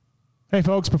Hey,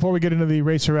 folks, before we get into the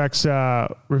Racer X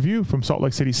review from Salt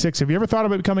Lake City 6, have you ever thought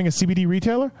about becoming a CBD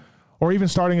retailer or even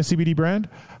starting a CBD brand?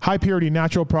 High Purity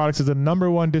Natural Products is the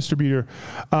 #1 distributor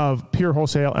of pure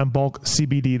wholesale and bulk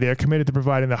CBD. They are committed to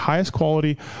providing the highest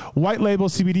quality white label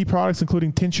CBD products,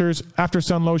 including tinctures, after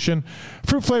sun lotion,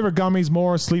 fruit flavored gummies,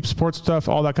 more sleep support stuff,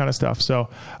 all that kind of stuff. So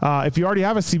if you already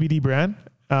have a CBD brand,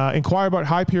 inquire about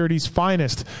High Purity's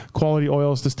finest quality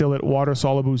oils, distillate, water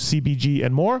soluble CBG,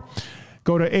 and more.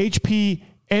 Go to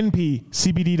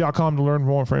hpnpcbd.com to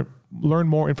learn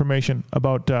more information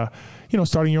about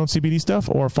starting your own CBD stuff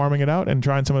or farming it out and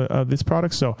trying some of these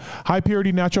products. So High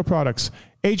Purity Natural Products,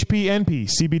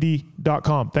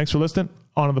 hpnpcbd.com. Thanks for listening.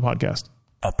 On to the podcast.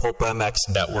 A Pulp MX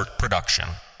Network production.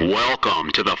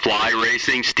 Welcome to the Fly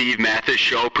Racing Steve Mathis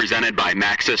Show, presented by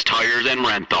Maxxis Tires and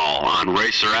Renthal on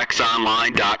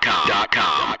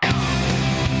RacerXOnline.com.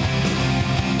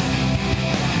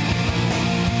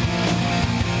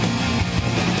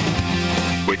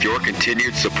 With your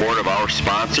continued support of our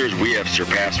sponsors, we have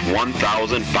surpassed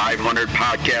 1,500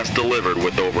 podcasts delivered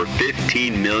with over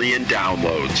 15 million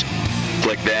downloads.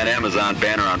 Click that Amazon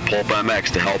banner on Pulp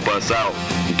MX to help us out.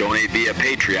 Donate via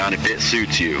Patreon if it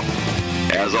suits you.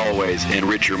 As always,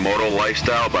 enrich your moto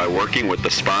lifestyle by working with the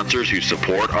sponsors who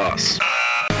support us.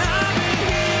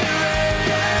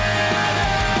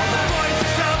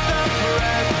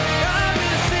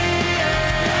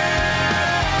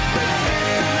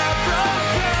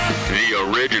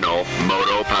 Original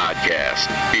Moto Podcast,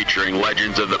 featuring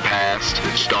legends of the past,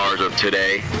 stars of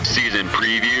today, season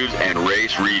previews and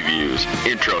race reviews,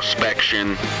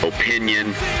 introspection,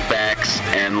 opinion, facts,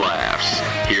 and laughs.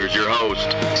 Here's your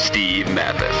host, Steve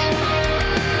Mathis.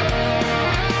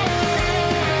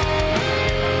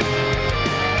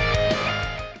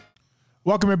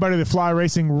 Welcome, everybody, to the Fly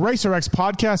Racing Racer X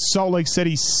podcast, Salt Lake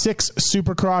City 6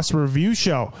 Supercross review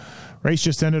show. Race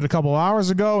just ended a couple hours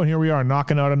ago, and here we are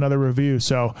knocking out another review.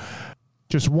 So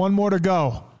just one more to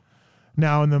go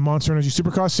now in the Monster Energy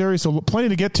Supercross series. So plenty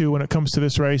to get to when it comes to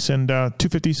this race, and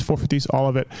 250s, 450s, all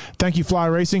of it. Thank you, Fly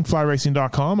Racing,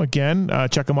 flyracing.com. Again,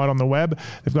 check them out on the web.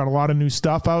 They've got a lot of new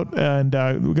stuff out, and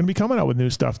we're going to be coming out with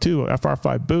new stuff too. A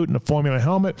FR5 boot and a Formula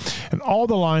helmet and all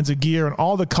the lines of gear and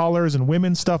all the colors and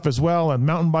women's stuff as well, and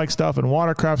mountain bike stuff and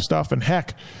watercraft stuff, and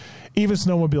heck, even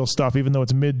snowmobile stuff, even though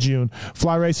it's mid-June.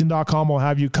 Flyracing.com will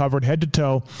have you covered head to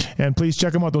toe. And please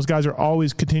check them out. Those guys are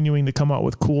always continuing to come out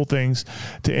with cool things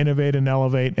to innovate and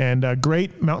elevate, and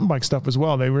great mountain bike stuff as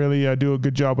well. They really do a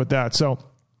good job with that. So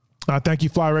thank you,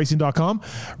 flyracing.com.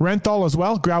 Renthal as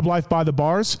well. Grab life by the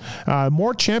bars.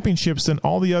 More championships than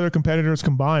all the other competitors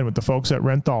combined with the folks at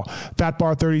Renthal. Fat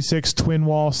Bar 36, Twin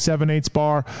Wall, 7/8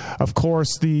 bar. Of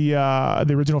course, the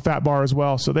original Fat Bar as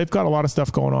well. So they've got a lot of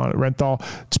stuff going on at Renthal.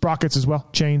 Sprockets as well.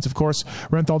 Chains, of course.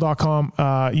 Renthal.com.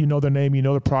 You know their name, you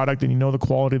know the product, and you know the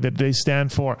quality that they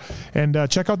stand for. And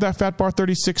check out that Fat Bar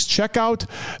 36. Check out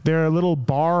their little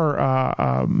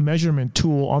bar measurement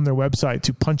tool on their website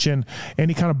to punch in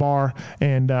any kind of bar,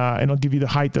 and it'll give you the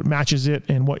height that matches it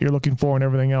and what you're looking for and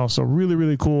everything else. So really,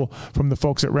 really cool from the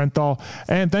folks at Renthal.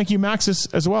 And thank you,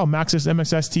 Maxxis, as well. Maxxis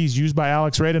MXSTs used by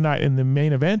Alex Ray tonight in the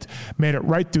main event. Made it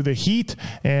right through the heat,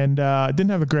 and didn't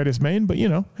have the greatest main, but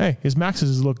hey, his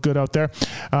Maxxis look good out there.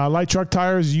 Light truck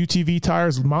tires, UTV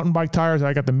tires, mountain bike tires.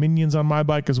 I got the Minions on my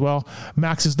bike as well.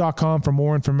 Maxxis.com for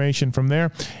more information from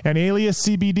there. And Alias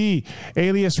CBD.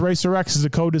 Alias Racer X is a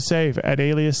code to save at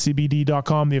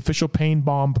aliascbd.com, the official pain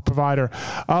bomb provider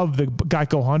of the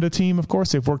Geico Honda team. Of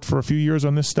course, they've worked for a few years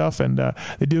on this stuff, and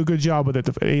they do a good job with it.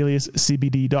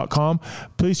 aliascbd.com.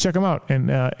 Please check them out.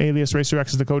 And Alias Racer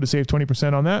X is the code to save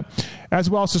 20% on that. As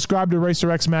well, subscribe to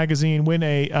Racer X magazine. Win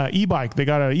a e-bike. They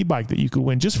got an e-bike that you could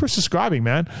win just for subscribing,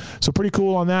 man. So pretty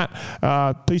cool on that.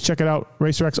 Please check it out.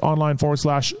 Racer X online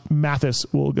 /Mathis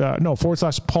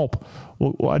 /Pulp.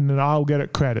 And then I'll get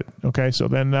it credit. Okay, so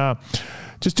then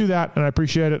just do that, and I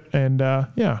appreciate it. And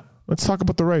let's talk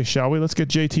about the race, shall we? Let's get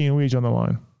JT and Weege on the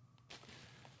line.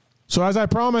 So as I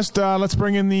promised, let's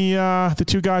bring in the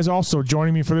two guys also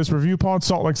joining me for this review pod.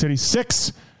 Salt Lake City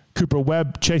 6, Cooper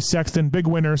Webb, Chase Sexton, big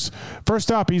winners.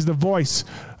 First up, he's the voice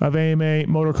of AMA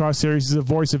Motocross Series. He's the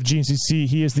voice of GNCC.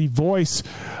 He is the voice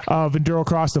of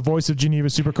Endurocross, the voice of Geneva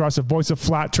Supercross, the voice of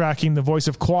flat tracking, the voice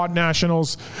of Quad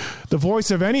Nationals, the voice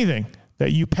of anything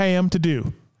that you pay him to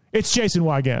do. It's Jason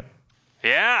Wygant.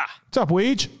 Yeah. What's up,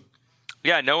 Weege?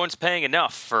 Yeah, no one's paying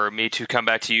enough for me to come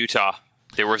back to Utah.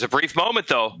 There was a brief moment,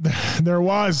 though. There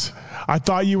was. I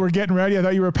thought you were getting ready. I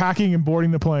thought you were packing and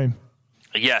boarding the plane.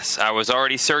 Yes, I was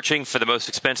already searching for the most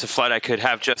expensive flight I could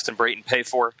have Justin Brayton pay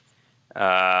for.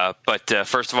 But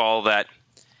first of all, I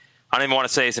don't even want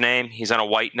to say his name. He's on a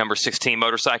white number 16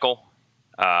 motorcycle.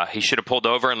 He should have pulled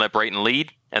over and let Brayton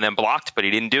lead and then blocked, but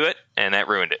he didn't do it, and that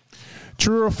ruined it.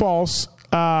 True or false?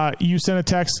 You sent a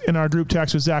text in our group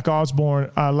text with Zach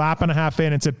Osborne, a lap and a half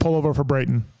in, and said pull over for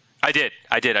Brayton. I did.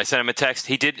 I sent him a text.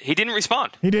 He didn't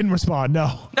respond. He didn't respond.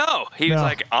 No. He was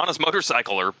like on his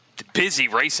motorcycle or busy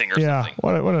racing or something.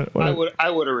 I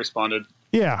would have responded.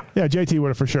 Yeah. JT would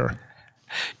have for sure.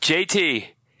 JT,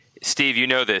 Steve, you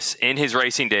know this. In his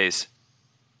racing days,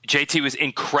 JT was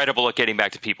incredible at getting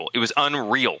back to people. It was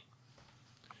unreal.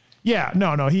 Yeah.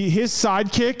 No. His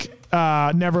sidekick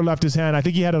never left his hand. I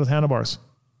think he had it with handlebars.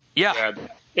 Yeah.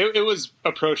 It was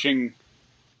approaching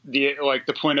the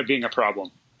point of being a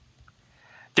problem.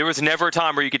 There was never a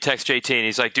time where you could text JT and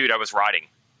he's like, dude, I was riding.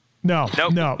 No.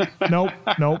 Nope.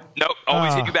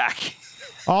 Always hit you back.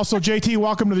 Also, JT,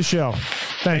 welcome to the show.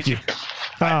 Thank you.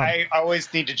 I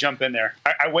always need to jump in there.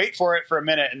 I wait for it for a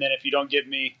minute, and then if you don't give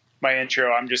me my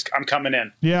intro, I'm coming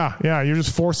in. Yeah. You're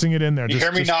just forcing it in there. You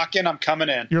hear me knocking? I'm coming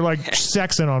in. You're like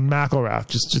sexing on McElrath.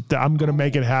 Just I'm going to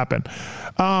make it happen.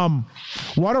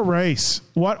 What a race!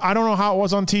 I don't know how it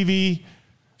was on TV,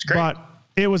 it's great. But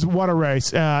it was what a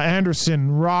race.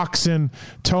 Anderson, Roczen,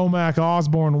 Tomac,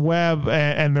 Osborne, Webb,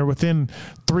 and they're within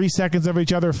 3 seconds of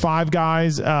each other. 5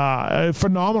 guys. A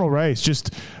phenomenal race.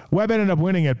 Just Webb ended up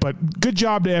winning it, but good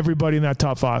job to everybody in that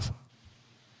top 5.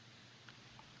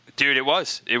 Dude, it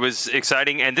was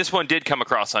exciting, and this one did come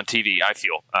across on TV. I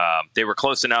feel they were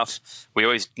close enough. We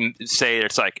always say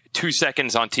it's like 2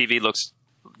 seconds on TV looks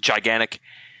gigantic,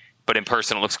 but in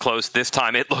person it looks close. This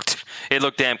time it looked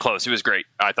damn close. It was great,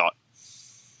 I thought.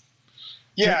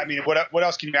 Yeah, I mean, what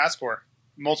else can you ask for?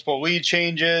 Multiple lead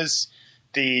changes,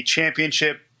 the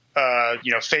championship,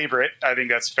 favorite. I think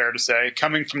that's fair to say.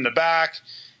 Coming from the back,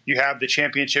 you have the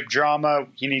championship drama.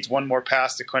 He needs one more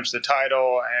pass to clinch the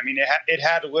title. I mean, it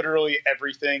had literally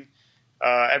everything.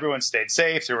 Everyone stayed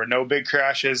safe. There were no big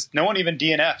crashes. No one even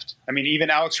DNF'd. I mean, even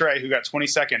Alex Ray, who got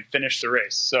 22nd, finished the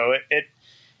race. So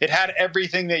it had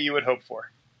everything that you would hope for.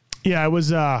 Yeah, it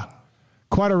was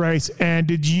quite a race. And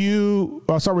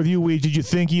I'll start with you, Weege. Did you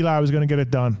think Eli was going to get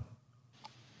it done?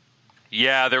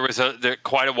 Yeah, there was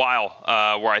quite a while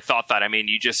where I thought that. I mean,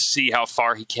 you just see how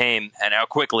far he came and how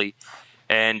quickly.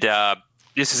 And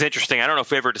this is interesting. I don't know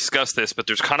if we ever discussed this, but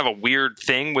there's kind of a weird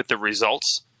thing with the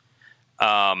results.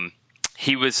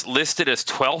 He was listed as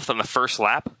 12th on the first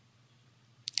lap.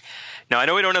 Now, I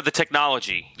know we don't have the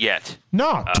technology yet.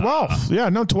 No, 12th.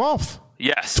 12th.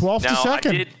 Yes. 12th to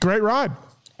second. Great ride.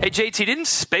 Hey, JT, didn't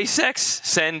SpaceX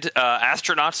send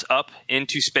astronauts up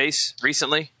into space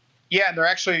recently? Yeah, and they're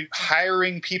actually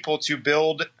hiring people to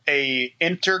build a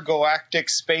intergalactic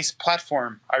space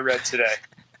platform, I read today.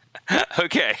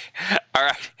 Okay. All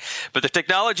right. But the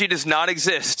technology does not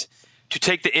exist to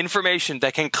take the information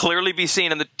that can clearly be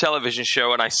seen in the television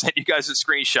show, and I sent you guys a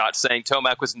screenshot saying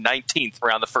Tomac was 19th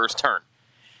around the first turn.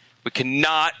 We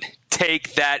cannot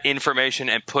take that information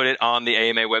and put it on the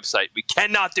AMA website. We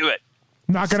cannot do it.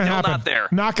 Not going to happen.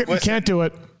 Not there. We can't do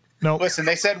it. No. Listen,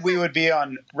 they said we would be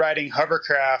on riding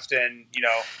hovercraft, and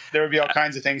there would be all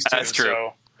kinds of things too. That's true.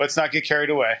 So let's not get carried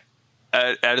away.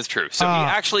 That is true. So he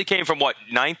actually came from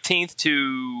 19th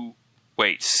to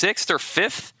 6th or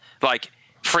 5th, like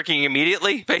freaking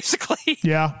immediately, basically.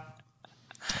 Yeah.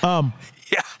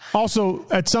 Yeah. Also,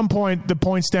 at some point, the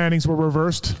point standings were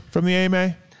reversed from the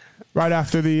AMA right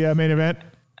after the main event.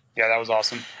 Yeah, that was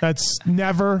awesome. That's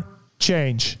never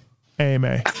change,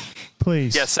 AMA.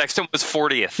 Please. Yeah, Sexton was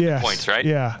 40th in points, right?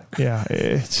 Yeah.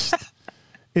 It's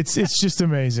just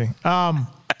amazing.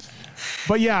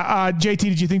 But yeah, JT,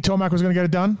 did you think Tomac was going to get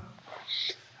it done?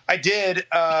 I did.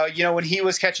 When he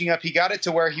was catching up, he got it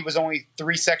to where he was only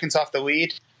 3 seconds off the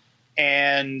lead.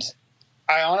 And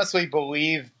I honestly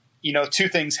believe, 2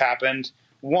 things happened.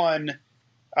 One,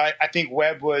 I think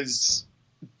Webb was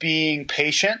being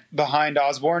patient behind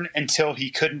Osborne until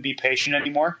he couldn't be patient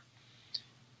anymore.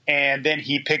 And then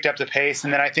he picked up the pace.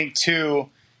 And then I think, 2,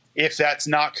 if that's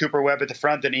not Cooper Webb at the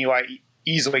front, then Eli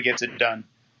easily gets it done.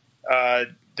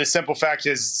 The simple fact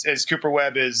is Cooper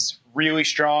Webb is really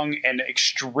strong and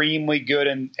extremely good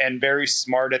and very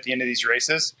smart at the end of these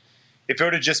races. If it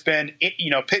would have just been,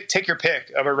 take your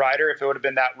pick of a rider. If it would have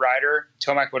been that rider,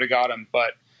 Tomac would have got him.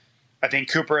 But I think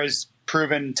Cooper has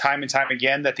proven time and time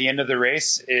again that the end of the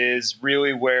race is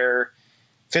really where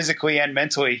physically and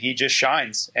mentally he just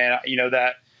shines. And,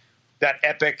 that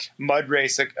epic mud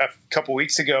race a couple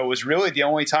weeks ago was really the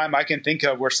only time I can think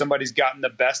of where somebody's gotten the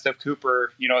best of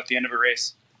Cooper, at the end of a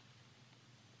race.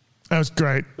 That was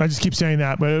great. I just keep saying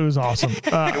that, but it was awesome.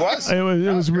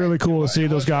 It was really cool to see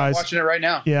those guys. I'm watching it right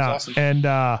now. Yeah. It was awesome. And,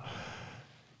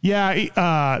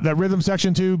 Yeah, that rhythm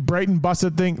section too. Brayton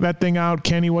busted that thing out.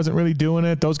 Kenny wasn't really doing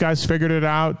it. Those guys figured it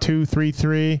out. 2, 3,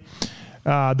 3.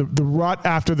 The rut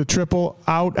after the triple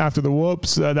out after the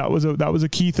whoops. That was a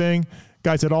key thing.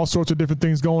 Guys had all sorts of different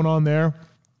things going on there.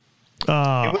 It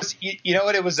was, you know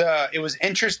what? It was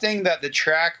interesting that the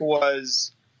track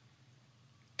was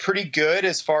pretty good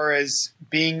as far as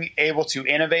being able to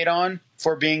innovate on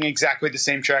for being exactly the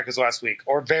same track as last week,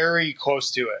 or very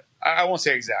close to it. I won't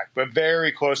say exact, but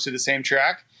very close to the same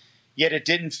track. Yet it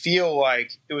didn't feel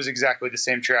like it was exactly the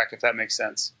same track, if that makes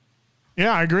sense.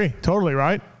 Yeah, I agree. Totally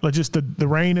right. Like just the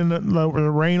rain and the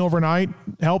rain overnight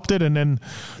helped it, and then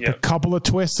the couple of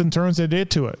twists and turns they did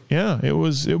to it. Yeah, it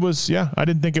was. Yeah, I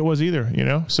didn't think it was either.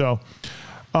 So,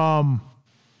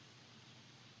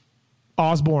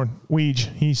 Osborne,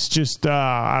 Weege, he's just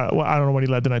I don't know what he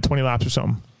led tonight, 20 laps or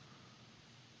something.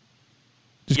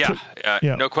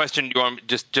 No question. You want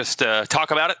to just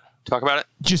talk about it? Talk about it.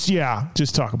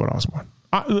 Just talk about Osborne.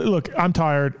 Look, I'm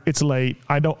tired. It's late.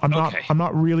 I'm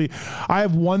not really. I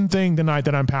have one thing tonight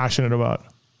that I'm passionate about.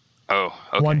 Oh,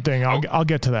 okay. One thing. I'll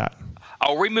get to that.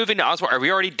 Are we moving to Osborne? Are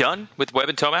we already done with Webb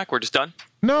and Tomac? We're just done?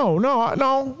 No.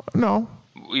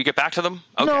 You get back to them?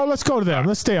 Okay. No, let's go to them.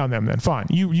 Let's stay on them then. Fine.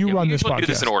 You run this podcast. Do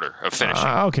this in order of finishing.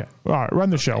 Okay. All right. Run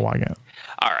the show. Why can't?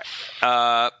 All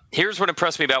right. Here's what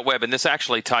impressed me about Webb, and this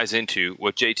actually ties into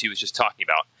what JT was just talking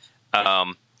about.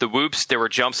 The whoops, there were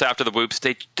jumps after the whoops.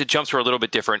 The jumps were a little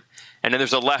bit different. And then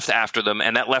there's a left after them,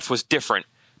 and that left was different.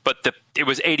 But it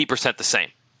was 80% the same.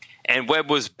 And Webb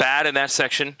was bad in that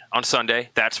section on Sunday.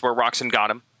 That's where Roczen got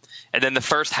him. And then the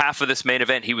first half of this main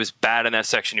event, he was bad in that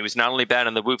section. He was not only bad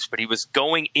in the whoops, but he was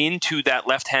going into that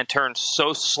left-hand turn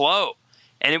so slow.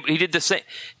 And he did the same.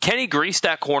 Kenny greased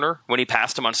that corner when he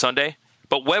passed him on Sunday,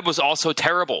 but Webb was also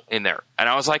terrible in there. And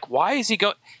I was like, why is he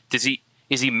going?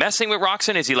 Is he messing with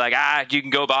Roczen? Is he like, you can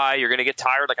go by, you're going to get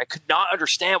tired? Like, I could not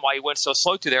understand why he went so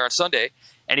slow through there on Sunday.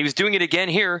 And he was doing it again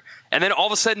here. And then all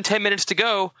of a sudden, 10 minutes to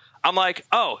go, I'm like,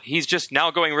 oh, he's just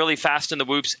now going really fast in the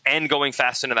whoops and going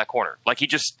fast into that corner. Like, he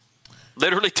just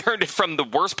literally turned it from the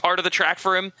worst part of the track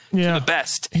for him to the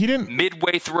best. He didn't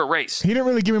midway through a race. He didn't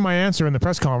really give me my answer in the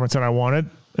press conference that I wanted,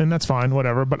 and that's fine,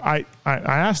 whatever. But I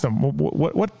asked him,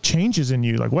 what changes in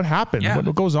you? Like, what happened? Yeah.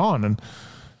 What goes on? And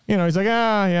he's like,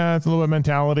 it's a little bit of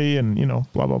mentality and,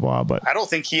 blah, blah, blah. But I don't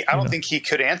think he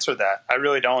could answer that. I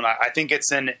really don't. I think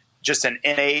it's just an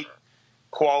innate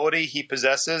quality he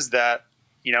possesses that,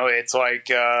 it's like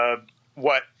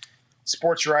what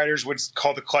sports writers would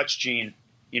call the clutch gene,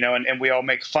 and we all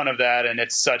make fun of that. And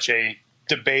it's such a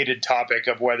debated topic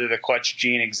of whether the clutch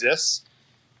gene exists.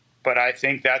 But I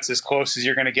think that's as close as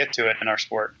you're going to get to it in our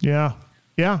sport. Yeah.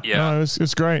 No,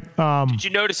 it's great. Did you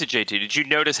notice it, JT? Did you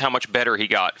notice how much better he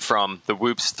got from the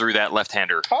whoops through that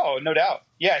left-hander? Oh, no doubt.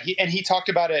 Yeah, he talked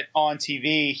about it on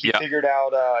TV. He figured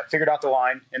out the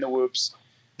line in the whoops.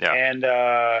 Yeah. And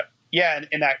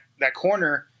in that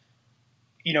corner,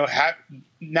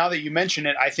 now that you mention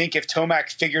it, I think if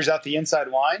Tomac figures out the inside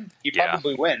line, he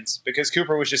probably wins because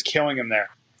Cooper was just killing him there.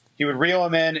 He would reel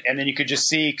him in, and then you could just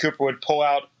see Cooper would pull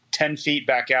out 10 feet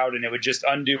back out, and it would just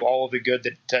undo all of the good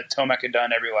that Tomac had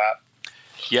done every lap.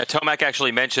 Yeah, Tomac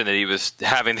actually mentioned that he was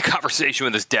having the conversation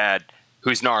with his dad,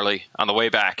 who's gnarly, on the way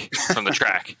back from the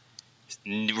track,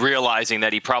 realizing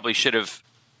that he probably should have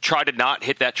tried to not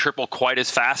hit that triple quite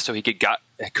as fast so he could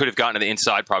have gotten to the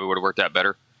inside, probably would have worked out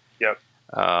better. Yep.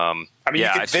 You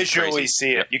could visually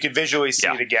see it. Yep. You could visually see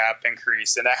the gap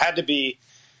increase, and it had to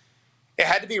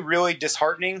be really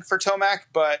disheartening for Tomac,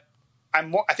 but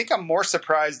I think I'm more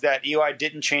surprised that Eli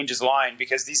didn't change his line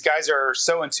because these guys are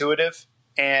so intuitive,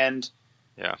 and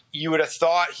you would have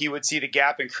thought he would see the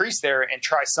gap increase there and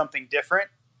try something different.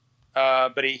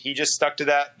 But he just stuck to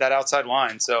that outside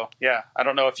line. So I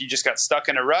don't know if you just got stuck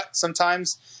in a rut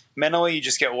sometimes mentally, you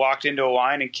just get locked into a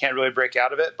line and can't really break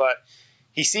out of it. But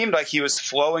he seemed like he was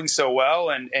flowing so well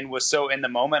and was so in the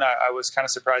moment. I was kind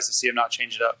of surprised to see him not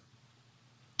change it up.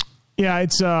 Yeah,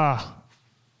 it's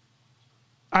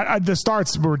the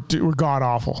starts were god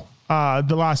awful.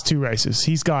 The last two races,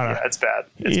 he's got it's bad.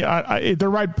 They're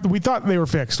right. We thought they were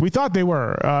fixed. We thought they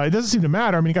were. It doesn't seem to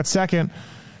matter. I mean, he got second,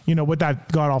 with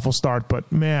that god awful start. But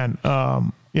man,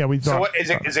 we thought. So what,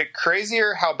 is it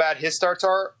crazier how bad his starts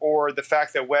are, or the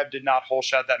fact that Webb did not hole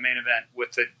shot that main event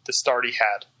with the start he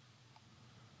had?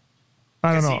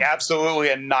 I don't know. He absolutely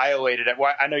annihilated it.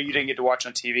 Well, I know you didn't get to watch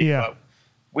on TV, but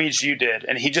Weege, you did,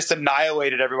 and he just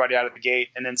annihilated everybody out of the gate,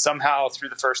 and then somehow through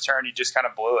the first turn, he just kind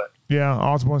of blew it. Yeah,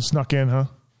 Osborne snuck in, huh?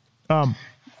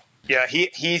 Yeah,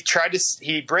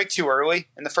 he braked too early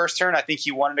in the first turn. I think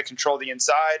he wanted to control the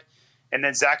inside, and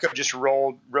then Zacho just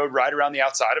rode right around the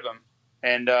outside of him,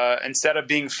 And instead of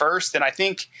being first, and I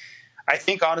think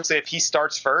honestly, if he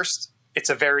starts first, it's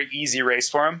a very easy race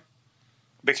for him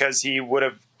because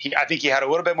I think he had a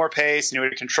little bit more pace and he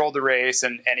would have controlled the race,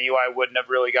 and Eli wouldn't have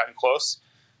really gotten close.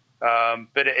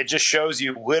 But it just shows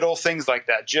you little things like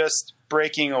that. Just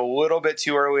braking a little bit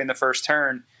too early in the first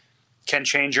turn can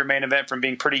change your main event from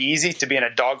being pretty easy to being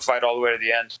a dogfight all the way to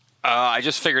the end. I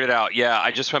just figured it out. Yeah,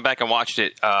 I just went back and watched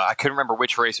it. I couldn't remember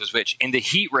which race was which. In the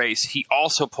heat race, he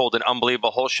also pulled an unbelievable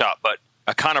hole shot, but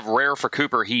a kind of rare for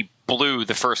Cooper, he blew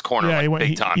the first corner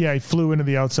big time. He flew into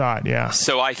the outside, yeah.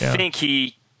 So I think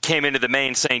he came into the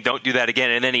main saying, don't do that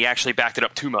again, and then he actually backed it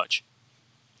up too much.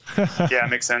 Yeah,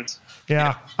 makes sense.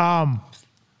 Yeah.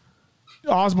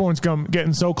 Osborne's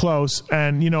getting so close,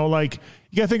 and, you got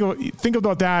to think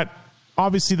about that.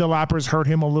 Obviously, the lappers hurt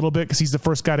him a little bit because he's the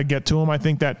first guy to get to him. I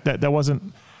think that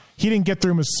wasn't – he didn't get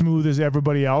through him as smooth as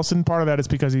everybody else, and part of that is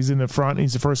because he's in the front.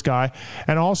 He's the first guy.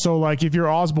 And also, if you're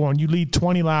Osborne, you lead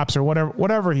 20 laps or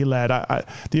whatever he led.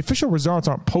 The official results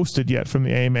aren't posted yet from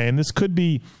the AMA, and this could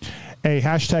be a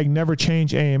hashtag never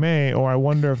change AMA, or I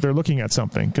wonder if they're looking at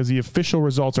something because the official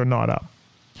results are not up.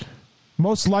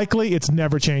 Most likely, it's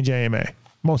never change AMA.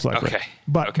 Most likely. Okay.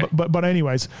 But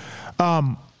anyways –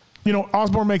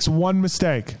 Osborne makes one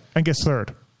mistake and gets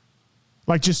third.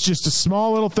 Just a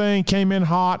small little thing, came in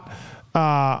hot,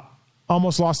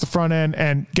 almost lost the front end,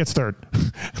 and gets third.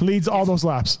 Leads all those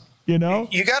laps, You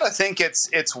got to think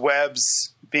it's Webb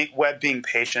being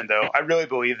patient, though. I really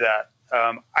believe that.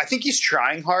 I think he's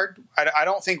trying hard. I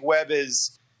don't think Webb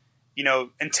is,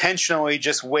 intentionally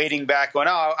just waiting back going,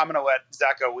 oh, I'm going to let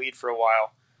Zacho lead for a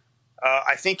while.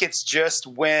 I think it's just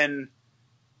when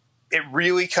it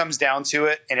really comes down to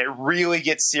it and it really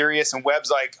gets serious and Webb's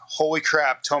like, holy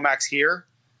crap, Tomac's here.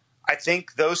 I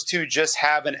think those two just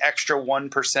have an extra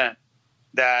 1%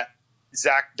 that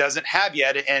Zach doesn't have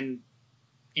yet. And,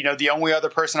 the only other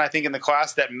person I think in the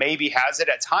class that maybe has it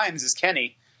at times is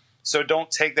Kenny. So don't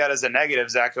take that as a negative,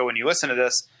 Zacho, when you listen to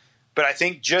this. But I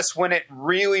think just when it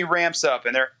really ramps up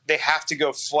and they have to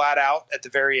go flat out at the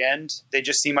very end, they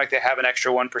just seem like they have an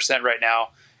extra 1% right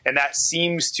now. And that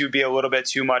seems to be a little bit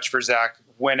too much for Zach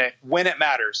when it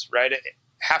matters, right?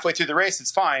 Halfway through the race,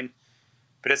 it's fine.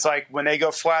 But it's like when they go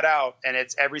flat out and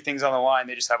everything's on the line,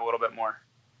 they just have a little bit more.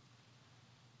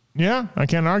 Yeah, I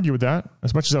can't argue with that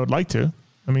as much as I would like to.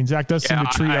 I mean, Zach does seem to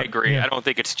treat I agree. Yeah. I don't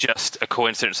think it's just a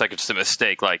coincidence, like it's a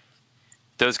mistake. Like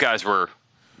those guys were,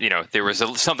 there was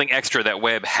something extra that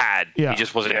Webb had. Yeah. He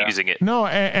just wasn't using it. No,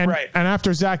 and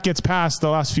after Zach gets past the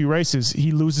last few races,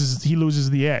 he loses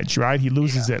the edge, right? He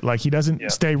loses it. Like he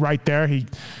doesn't stay right there. He,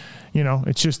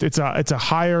 it's a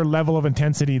higher level of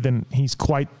intensity than he's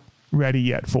quite ready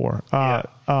yet for. I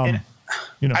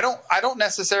don't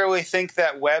necessarily think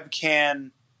that Webb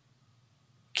can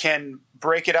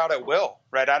break it out at will,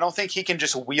 right? I don't think he can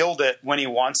just wield it when he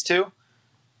wants to.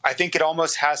 I think it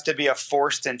almost has to be a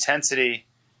forced intensity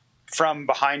from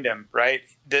behind him, right?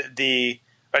 The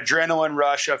adrenaline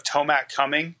rush of Tomac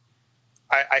coming,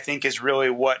 I think is really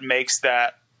what makes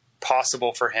that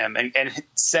possible for him and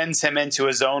sends him into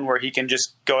a zone where he can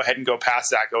just go ahead and go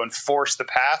past Zacho and force the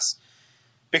pass.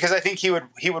 Because I think he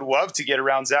would love to get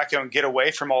around Zacho and get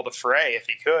away from all the fray if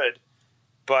he could.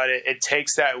 But it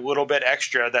takes that little bit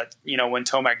extra that, when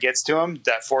Tomac gets to him,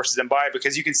 that forces him by,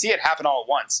 because you can see it happen all at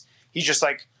once. He's just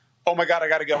like, oh my God, I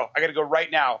got to go. I got to go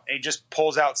right now. And he just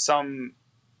pulls out some,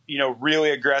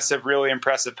 really aggressive, really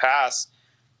impressive pass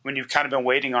when you've kind of been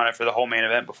waiting on it for the whole main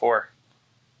event before.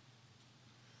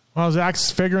 Well,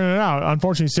 Zach's figuring it out.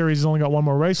 Unfortunately, series has only got one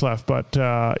more race left, but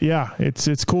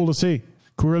it's cool to see.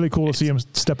 Really cool to see him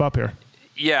step up here.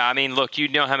 Yeah, I mean, look,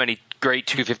 how many great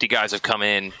 250 guys have come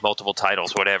in, multiple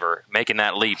titles, whatever, making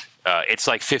that leap. It's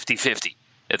like 50-50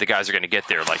 that the guys are going to get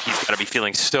there. Like, he's got to be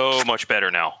feeling so much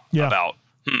better now about,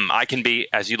 I can be,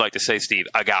 as you like to say, Steve,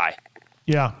 a guy.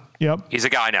 Yeah, yep. He's a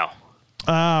guy now.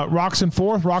 Roczen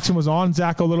fourth. Roczen was on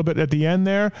Zach a little bit at the end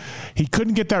there. He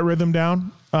couldn't get that rhythm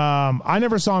down. I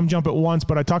never saw him jump it once,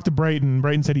 but I talked to Brayton.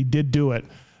 Brayton said he did do it.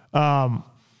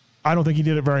 I don't think he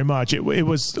did it very much. It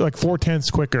was like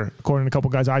 0.4 quicker, according to a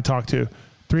couple guys I talked to.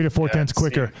 3 to 4/10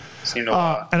 quicker. Seemed a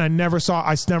lot. And I never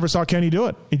saw Kenny do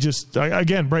it. He just,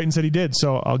 again, Brayton said he did,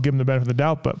 so I'll give him the benefit of the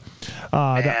doubt, but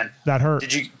that hurt.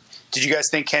 Did you guys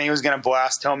think Kenny was going to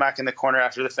blast Tomac in the corner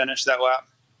after the finish that lap?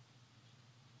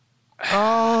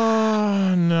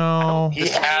 Oh, no. He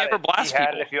had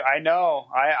it. I know.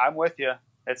 I'm with you.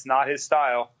 It's not his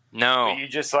style. No. But you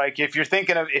just if you're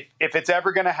thinking of if it's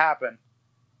ever going to happen,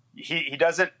 he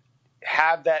doesn't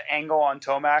have that angle on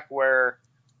Tomac where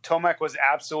Tomac was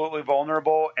absolutely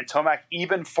vulnerable, and Tomac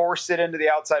even forced it into the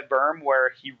outside berm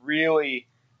where he really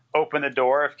opened the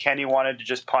door if Kenny wanted to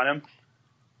just punt him.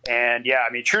 And yeah,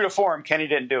 I mean, true to form, Kenny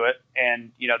didn't do it.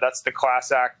 And, that's the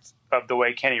class act of the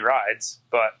way Kenny rides.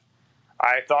 But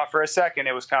I thought for a second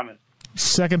it was coming.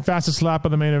 Second fastest lap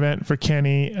of the main event for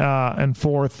Kenny, and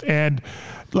fourth. And,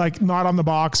 not on the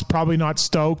box, probably not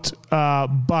stoked,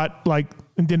 but,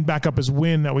 didn't back up his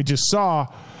win that we just saw.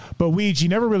 But Weege, he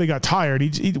never really got tired.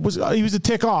 He was a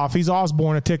tick off. He's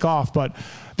Osborne, a tick off. But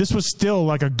this was still,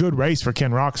 a good race for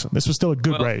Ken Roczen. This was still a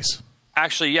good race.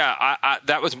 Actually, yeah,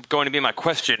 that was going to be my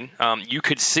question. You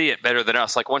could see it better than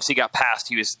us. Once he got past,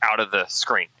 he was out of the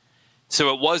screen.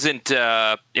 So it wasn't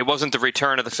the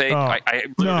return of the fade. I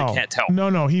literally can't tell.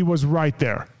 No, he was right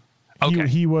there. Okay.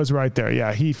 He was right there.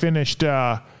 Yeah, he finished,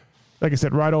 like I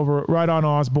said, right on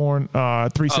Osborne,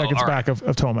 3 seconds back of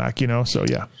Tomac. So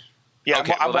yeah. Yeah,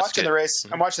 okay, I'm watching the race.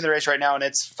 I'm watching the race right now, and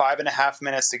it's 5.5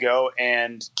 minutes to go,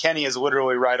 and Kenny is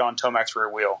literally right on Tomac's rear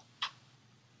wheel.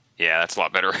 Yeah, that's a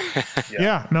lot better.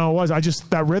 Yeah, no, it was.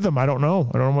 That rhythm. I don't know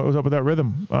what was up with that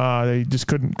rhythm. They just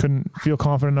couldn't feel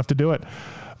confident enough to do it.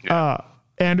 Yeah.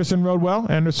 Anderson rode well.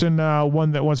 Anderson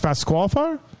won that one's fastest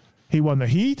qualifier. He won the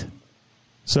heat.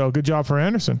 So good job for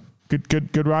Anderson.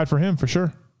 Good ride for him for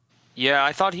sure. Yeah,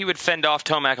 I thought he would fend off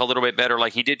Tomac a little bit better.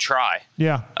 He did try.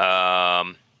 Yeah.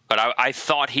 But I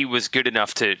thought he was good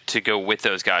enough to go with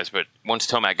those guys. But once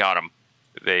Tomac got him,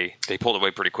 they pulled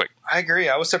away pretty quick. I agree.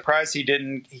 I was surprised he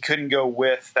couldn't go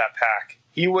with that pack.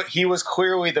 He was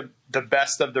clearly the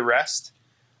best of the rest.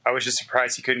 I was just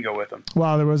surprised he couldn't go with them.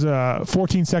 Well, there was a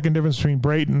 14-second difference between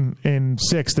Brayton in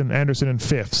 6th and Anderson in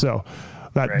 5th. So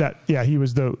he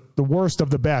was the worst of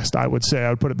the best, I would say. I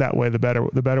would put it that way, the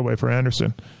better way for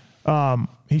Anderson.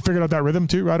 He figured out that rhythm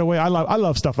too right away. I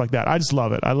love stuff like that. I just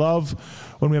love it. I love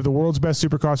when we have the world's best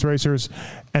supercross racers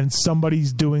and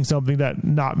somebody's doing something that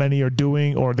not many are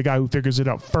doing, or the guy who figures it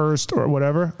out first or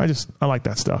whatever. I like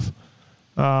that stuff.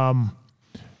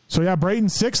 So yeah, Brayton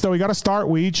 6th though. He got to start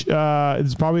Weege.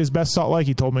 It's probably his best Salt Lake,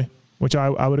 he told me, which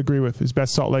I would agree with. His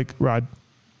best Salt Lake ride.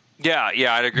 Yeah,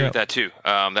 I'd agree with that too.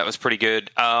 That was pretty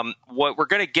good. What we're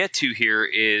going to get to here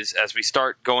is as we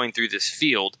start going through this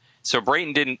field. So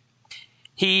Brayton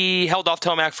he held off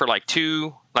Tomac for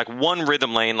one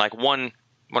rhythm lane, one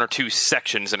or two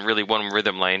sections, and really one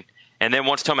rhythm lane. And then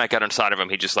once Tomac got inside of him,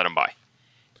 he just let him by.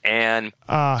 And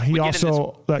he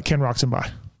also let Ken Roczen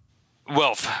by.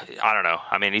 Well, I don't know.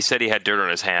 I mean, he said he had dirt on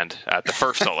his hand at the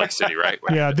first Salt Lake City, right?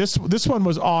 Yeah, this one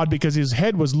was odd because his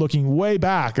head was looking way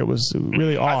back. It was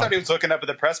really odd. I thought he was looking up at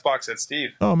the press box at Steve.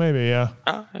 Oh, maybe, yeah.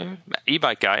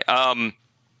 E-bike guy.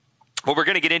 What we're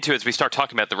going to get into as we start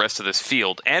talking about the rest of this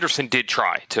field, Anderson did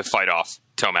try to fight off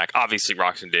Tomac. Obviously,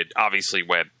 Roczen did. Obviously,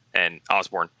 Webb and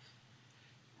Osborne.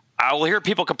 I will hear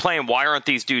people complain, why aren't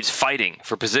these dudes fighting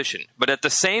for position? But at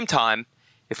the same time,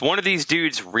 if one of these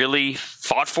dudes really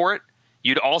fought for it,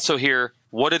 you'd also hear,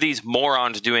 what are these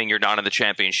morons doing? You're not in the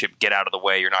championship. Get out of the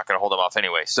way. You're not going to hold them off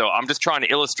anyway. So I'm just trying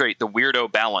to illustrate the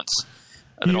weirdo balance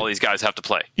that all these guys have to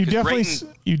play. You definitely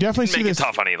see this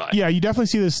tough on Eli. Yeah, you definitely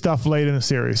see this stuff late in the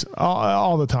series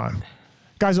all the time.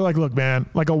 Guys are like, look, man,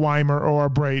 like a Weimer or a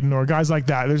Brayton or guys like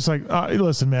that. They're just like,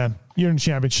 listen, man, you're in the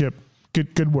championship.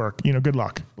 Good work. Good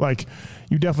luck.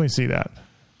 You definitely see that.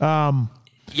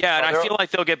 Yeah, and I feel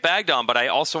like they'll get bagged on, but I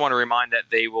also want to remind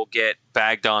that they will get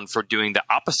bagged on for doing the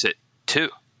opposite too.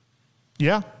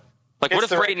 Yeah. What if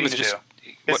Brayton was just?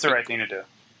 It's the right thing to do.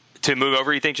 To move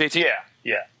over, you think, JT?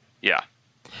 Yeah.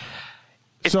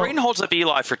 If Brayton holds up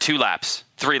Eli for 2 laps,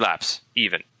 3 laps,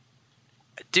 even,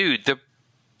 dude, the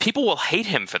people will hate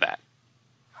him for that.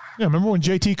 Yeah, remember when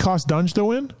JT cost Dunge the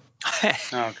win?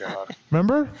 Oh God.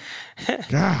 Remember?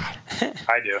 God.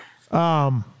 I do.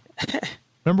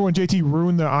 Remember when JT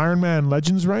ruined the Ironman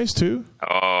Legends race too?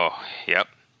 Oh, yep.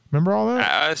 Remember all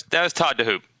that? That was Todd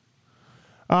DeHoop.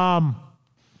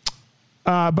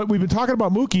 But we've been talking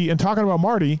about Mookie and talking about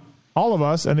Marty, all of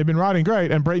us, and they've been riding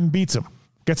great, and Brayton beats him.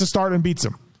 Gets a start and beats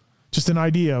him. Just an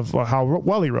idea of how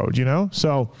well he rode,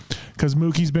 So, because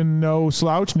Mookie's been no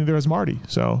slouch, neither has Marty.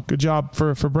 So, good job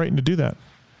for Brayton to do that.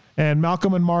 And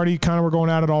Malcolm and Marty kind of were going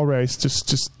at it all race.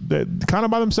 Just kind of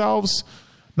by themselves.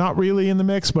 Not really in the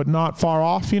mix, but not far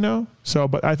off, So,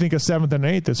 but I think a 7th and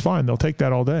 8th is fine. They'll take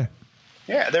that all day.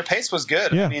 Yeah, their pace was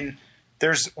good. Yeah. I mean,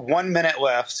 there's 1 minute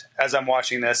left as I'm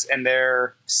watching this, and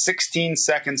they're 16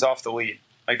 seconds off the lead.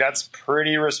 That's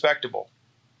pretty respectable.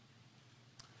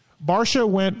 Barsha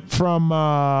went from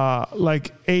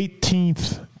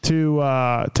 18th to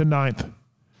 9th,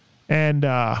 and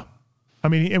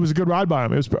it was a good ride by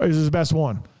him. It was his best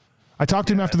one. I talked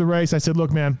to him after the race. I said,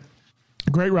 "Look, man,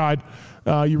 great ride.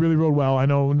 You really rode well. I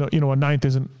know, a 9th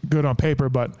isn't good on paper,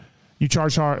 but you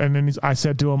charged hard." And then I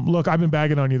said to him, "Look, I've been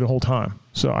bagging on you the whole time,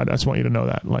 so I just want you to know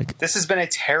that." This has been a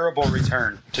terrible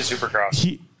return to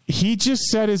Supercross. he just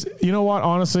said you know what,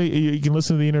 honestly, you can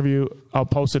listen to the interview. I'll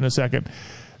post it in a second.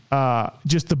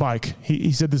 Just the bike.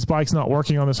 He said this bike's not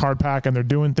working on this hard pack and they're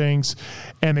doing things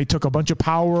and they took a bunch of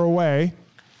power away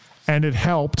and it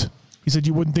helped. He said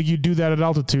you wouldn't think you'd do that at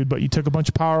altitude, but you took a bunch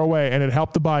of power away and it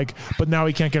helped the bike, but now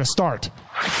he can't get a start.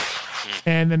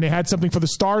 And then they had something for the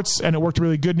starts, and it worked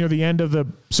really good near the end of the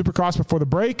Supercross before the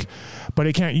break, but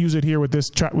he can't use it here with this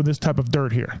type of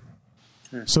dirt here.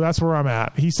 So that's where I'm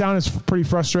at. He sounded pretty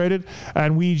frustrated.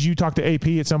 And Weege, you talked to AP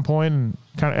at some point and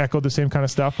kind of echoed the same kind of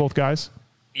stuff, both guys?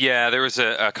 Yeah, there was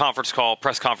a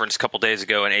press conference a couple days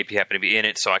ago, and AP happened to be in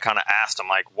it, so I kind of asked him,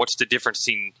 like, what's the difference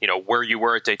between, where you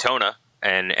were at Daytona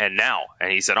and now?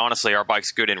 And he said, honestly, our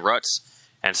bike's good in ruts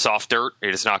and soft dirt.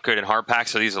 It is not good in hard pack,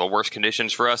 so these are the worst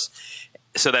conditions for us.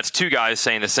 So that's two guys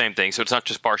saying the same thing. So it's not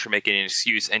just Barcia making an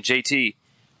excuse. And JT,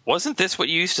 wasn't this what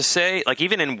you used to say? Like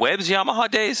even in Webb's Yamaha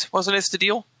days, wasn't this the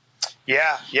deal?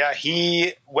 Yeah.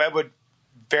 Webb would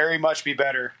very much be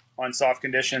better on soft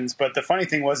conditions. But the funny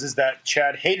thing is that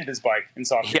Chad hated his bike in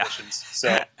soft conditions.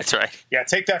 So that's right. Yeah,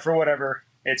 take that for whatever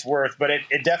it's worth. But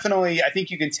it definitely, I think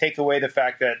you can take away the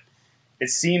fact that it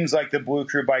seems like the Blue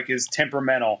Crew bike is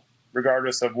temperamental,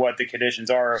 regardless of what the conditions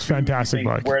are. It's a fantastic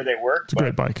bike. Where they work. It's a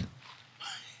great bike.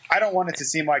 I don't want it to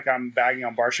seem like I'm bagging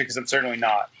on Barcia because I'm certainly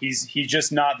not. He's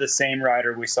just not the same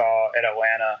rider we saw at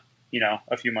Atlanta,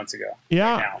 a few months ago.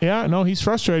 Yeah, no, he's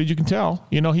frustrated. You can tell.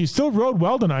 He still rode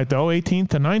well tonight, though. 18th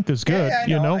to 9th is good.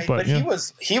 Yeah, but he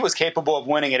was capable of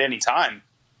winning at any time.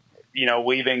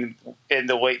 Leaving in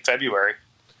the late February.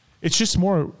 It's just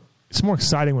more. It's more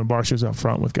exciting when Barcia's up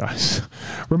front with guys.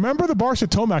 Remember the Barcia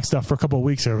Tomac stuff for a couple of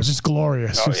weeks there? It was just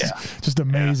glorious. Just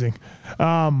amazing.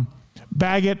 Yeah.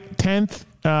 Baggett 10th.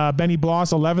 Benny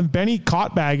Bloss 11th. Benny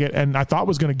caught Baggett and I thought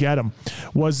was going to get him.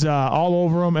 Was all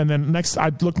over him. And then next I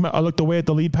looked away at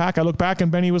the lead pack. I looked back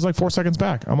and Benny was like 4 seconds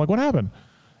back. I'm like, what happened?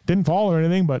 Didn't fall or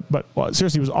anything, but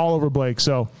seriously, he was all over Blake.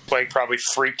 So Blake probably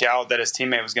freaked out that his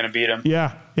teammate was going to beat him.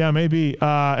 Yeah, maybe.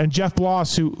 And Jeff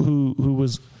Bloss, who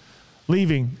was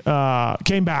leaving,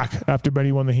 came back after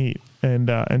Benny won the heat, and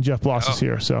Jeff Bloss is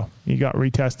here, so he got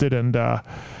retested and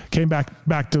came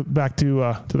back to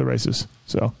the races.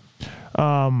 So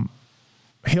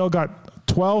Hill got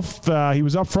 12th. He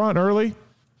was up front early.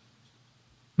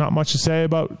 Not much to say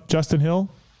about Justin Hill.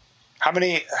 How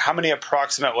many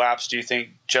approximate laps do you think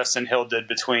Justin Hill did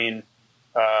between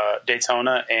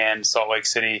Daytona and Salt Lake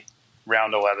City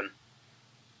round 11?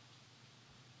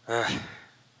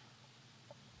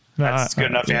 That's a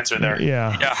good enough answer there.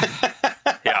 Yeah.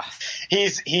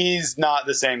 He's not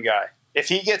the same guy. If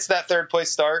he gets that third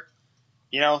place start,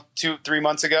 2-3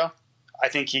 months ago, I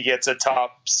think he gets a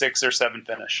top 6 or 7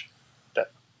 finish.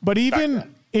 But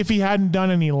even if he hadn't done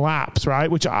any laps, right,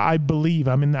 which I believe,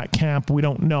 I'm in that camp, we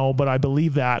don't know, but I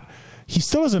believe that he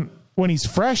still doesn't, when he's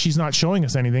fresh, he's not showing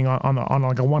us anything on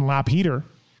like a 1-lap heater.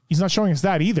 He's not showing us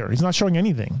that either. He's not showing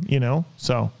anything,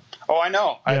 so. Oh, I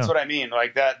know. That's what I mean.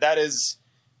 Like that is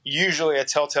usually a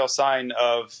telltale sign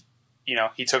of,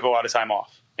 he took a lot of time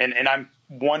off. And I'm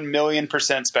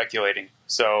 1,000,000% speculating.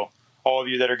 So all of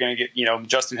you that are going to get,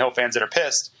 Justin Hill fans that are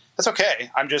pissed, that's okay.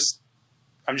 I'm just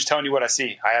telling you what I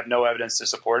see. I have no evidence to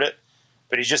support it,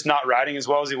 but he's just not riding as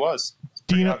well as he was.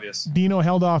 Dino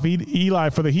held off Eli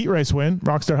for the heat race win.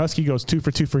 Rockstar Husky goes 2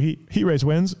 for 2 for heat race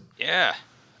wins. Yeah.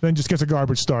 Then just gets a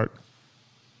garbage start.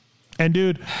 And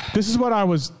dude, this is what I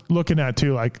was looking at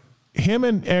too. Like him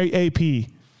and AP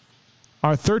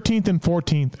are 13th and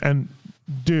 14th, and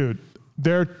dude,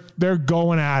 they're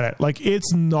going at it. Like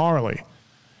it's gnarly.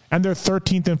 And they're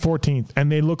 13th and 14th,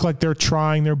 and they look like they're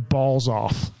trying their balls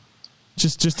off.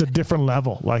 Just a different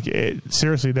level. Like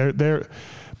seriously, they're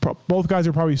both guys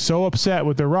are probably so upset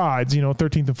with their rides.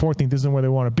 13th and 14th isn't where they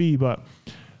want to be, but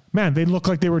man, they look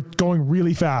like they were going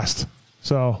really fast.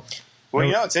 So,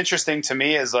 well, it's interesting to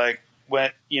me is like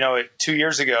when 2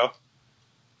 years ago,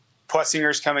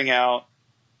 Plessinger's coming out,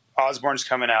 Osborne's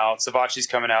coming out, Savacci's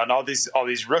coming out, and all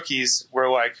these rookies were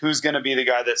like, who's going to be the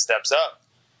guy that steps up?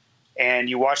 And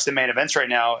you watch the main events right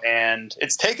now, and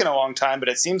it's taken a long time, but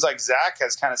it seems like Zach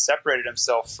has kind of separated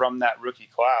himself from that rookie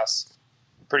class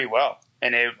pretty well.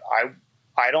 And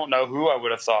I don't know who I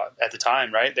would have thought at the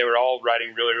time, right? They were all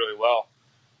riding really, really well.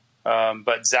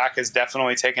 But Zach has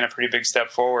definitely taken a pretty big step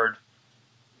forward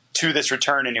to this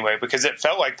return anyway, because it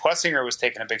felt like Plessinger was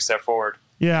taking a big step forward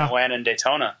in Atlanta and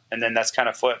Daytona, and then that's kind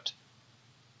of flipped.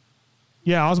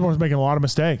 Yeah, Osborne's making a lot of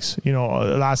mistakes.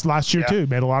 Last year too,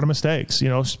 made a lot of mistakes.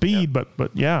 Speed, but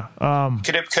yeah.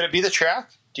 Could it be the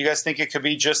track? Do you guys think it could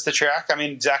be just the track? I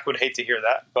mean, Zach would hate to hear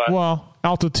that, but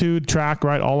altitude, track,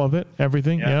 right? All of it,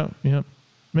 everything. Yeah,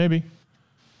 maybe.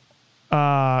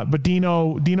 But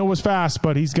Dino was fast,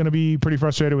 but he's going to be pretty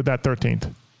frustrated with that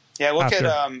 13th. Yeah, look After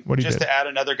at what he just did. to add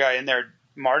another guy in there,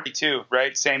 Marty too,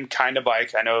 right? Same kind of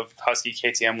bike. I know Husky,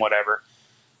 KTM, whatever,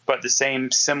 but the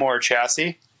same similar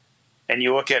chassis. And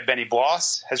you look at Benny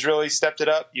Bloss has really stepped it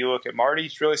up. You look at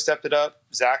Marty's really stepped it up.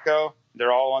 Zacho,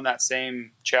 they're all on that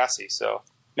same chassis. So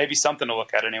maybe something to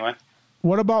look at anyway.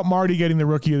 What about Marty getting the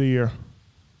Rookie of the Year?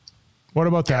 What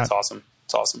about that? That's awesome.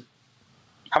 It's awesome.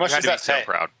 How much You does had to be that so pay?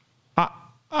 proud.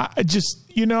 I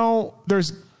just,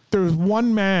 there's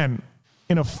one man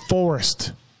in a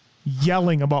forest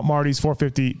yelling about Marty's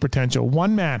 450 potential.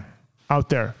 One man out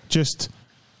there just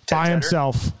Ted by Tedder?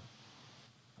 himself.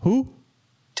 Who?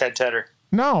 Ted Tedder.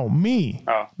 No, me.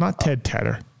 Oh. Not Ted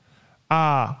Tedder.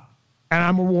 And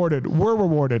I'm rewarded. We're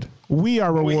rewarded. We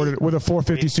are rewarded with a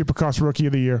 450 Supercross Rookie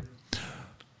of the Year.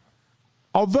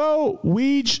 Although,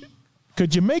 Weege,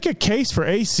 could you make a case for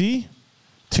AC?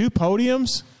 2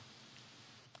 podiums?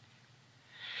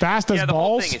 Fast as Yeah, the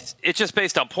whole balls? thing is it's just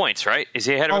based on points, right? Is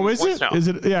he ahead of him Oh, in is points it? now? Is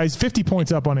it? Yeah, he's 50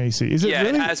 points up on AC. Is it Yeah,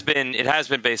 really? it has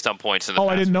been based on points in the Oh,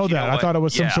 past. I didn't know You that. I what? thought it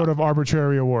was some Yeah. sort of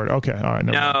arbitrary award. Okay, all right.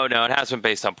 Never mind. No, it has been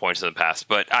based on points in the past.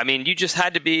 But, I mean, you just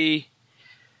had to be...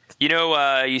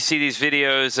 you see these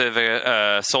videos of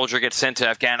a soldier gets sent to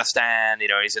Afghanistan.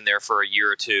 He's in there for a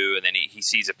year or two, and then he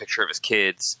sees a picture of his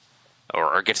kids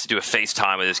or gets to do a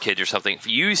FaceTime with his kids or something.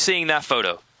 You seeing that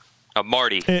photo of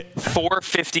Marty,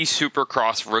 450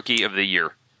 Supercross Rookie of the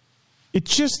Year. It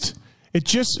just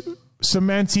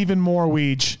cements even more,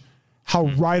 Weege, how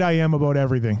right I am about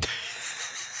everything.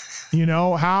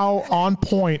 How on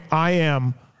point I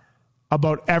am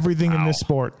about everything in this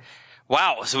sport.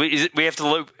 Wow. So we have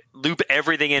to loop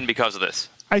everything in because of this.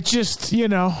 I just,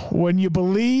 when you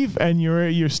believe and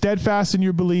you're steadfast in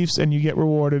your beliefs and you get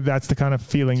rewarded, that's the kind of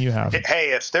feeling you have.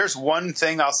 Hey, if there's one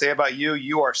thing I'll say about you,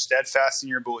 you are steadfast in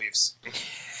your beliefs.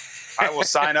 I will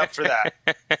sign up for that.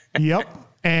 Yep.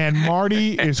 And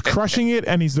Marty is crushing it,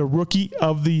 and he's the Rookie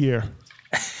of the Year.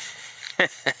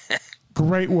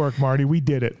 Great work, Marty. We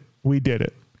did it.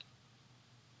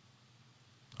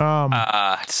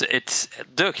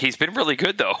 Duke, he's been really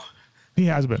good, though. He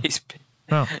has been.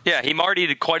 Oh. Yeah, he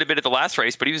Marty'd quite a bit at the last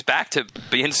race, but he was back to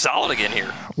being solid again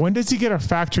here. When does he get a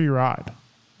factory ride?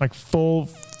 Like full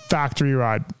factory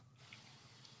ride?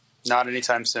 Not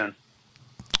anytime soon.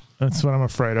 That's what I'm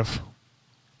afraid of.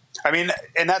 I mean,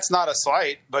 and that's not a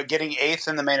slight, but getting 8th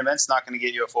in the main event's not going to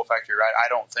get you a full factory ride, I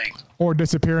don't think. Or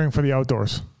disappearing for the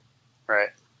outdoors. Right.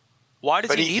 Why does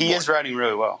But he need he one? is riding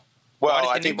really well. Why Well, does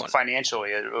he I need think one?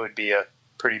 financially it would be a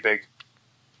pretty big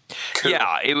coup.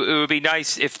 Yeah, it would be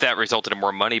nice if that resulted in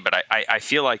more money, but I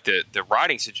feel like the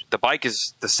bike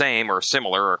is the same or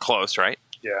similar or close, right?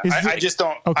 Yeah. Is I the- just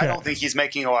don't. Okay. I don't think he's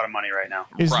making a lot of money right now.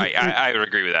 Is Right, the- I would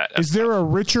agree with that. is there a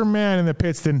richer man in the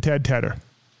pits than Ted Tedder?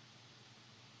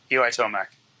 Eli Tomac,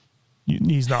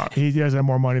 He's not. He doesn't have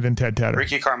more money than Ted Tedder.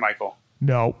 Ricky Carmichael,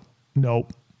 Nope.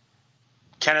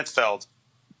 Kenneth Feld,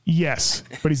 Yes,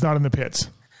 but he's not in the pits.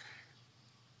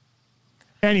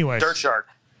 Anyway, Dirt Shark.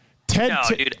 Ted. No,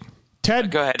 dude.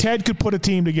 Go ahead. Ted could put a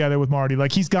team together with Marty.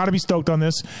 Like, he's got to be stoked on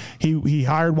this. He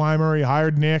hired Weimer. He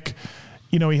hired Nick.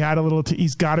 He had a little.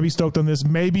 He's got to be stoked on this.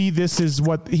 Maybe this is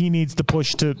what he needs to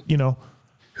push to.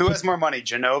 Who has more money,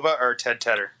 Genova or Ted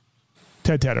Tedder?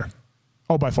 Ted Tedder.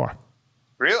 Oh, by far.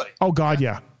 Really? Oh God,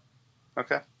 yeah.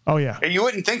 Okay. Oh yeah. And you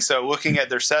wouldn't think so, looking at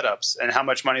their setups and how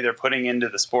much money they're putting into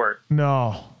the sport.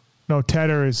 No.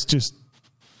 Tedder is just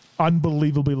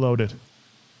unbelievably loaded.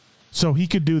 So he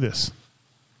could do this.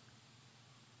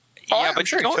 Oh, Yeah, I'm but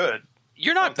sure he could.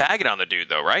 You're not bagging on the dude,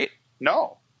 though, right?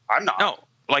 No, I'm not. No.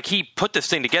 Like, he put this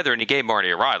thing together and he gave Marty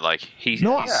a ride. Like,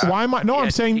 No, he's- why am I? No, yeah,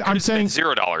 I'm saying. he could've spent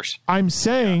 $0. I'm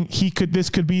saying he could. This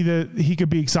could be he could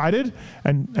be excited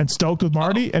and stoked with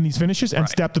Marty and these finishes and Right.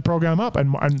 step the program up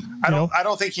and I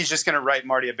don't think he's just going to write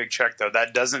Marty a big check, though.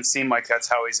 That doesn't seem like that's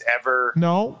how he's ever.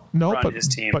 No, run his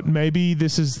team. but maybe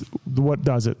this is what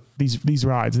does it. These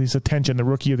rides, this attention, the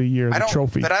Rookie of the Year, the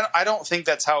trophy. But I don't think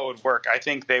that's how it would work. I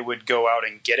think they would go out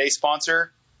and get a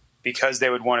sponsor because they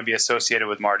would want to be associated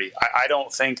with Marty. I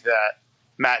don't think that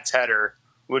Matt Tedder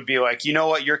would be like, you know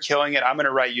what, you're killing it. I'm going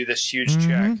to write you this huge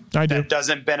check I do. that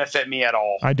doesn't benefit me at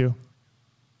all. I do.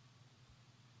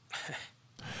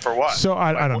 For what? So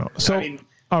I don't know. So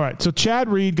all right. So Chad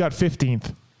Reed got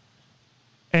 15th,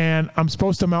 and I'm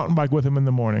supposed to mountain bike with him in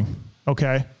the morning.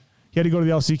 Okay, he had to go to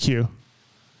the LCQ.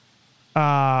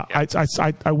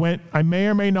 I went. I may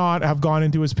or may not have gone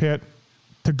into his pit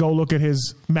to go look at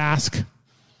his mask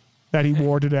that he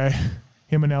wore today.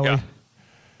 Him and Ellie.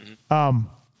 Yeah.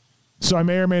 So I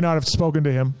may or may not have spoken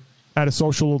to him at a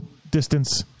social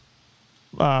distance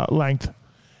length,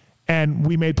 and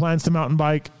we made plans to mountain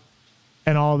bike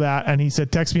and all that. And he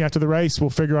said, text me after the race. We'll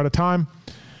figure out a time.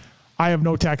 I have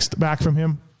no text back from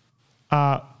him.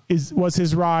 Was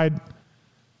his ride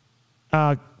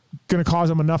going to cause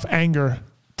him enough anger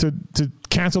to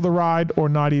cancel the ride or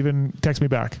not even text me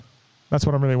back? That's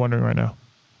what I'm really wondering right now.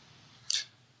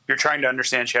 You're trying to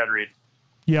understand Chad Reed.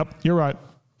 Yep, you're right.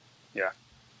 Yeah.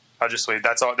 I'll just leave.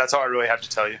 That's all I really have to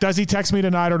tell you. Does he text me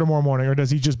tonight or tomorrow morning, or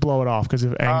does he just blow it off because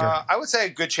of anger? I would say a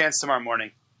good chance tomorrow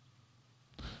morning.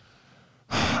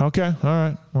 Okay, all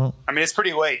right. Well, I mean, it's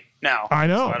pretty late now. I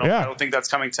know, So I don't think that's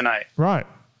coming tonight. Right.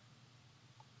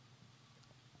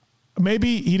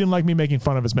 Maybe he didn't like me making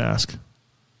fun of his mask.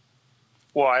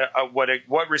 Well,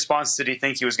 what response did he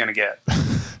think he was going to get?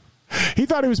 He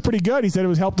thought it was pretty good. He said it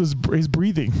was helped his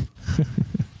breathing.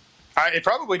 It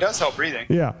probably does help breathing.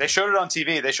 Yeah. They showed it on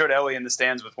TV. They showed Ellie in the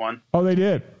stands with one. Oh, they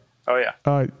did. Oh, yeah.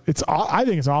 I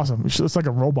think it's awesome. It's like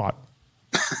a robot.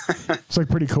 It's like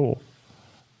pretty cool.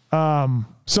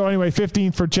 So anyway,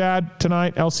 15 for Chad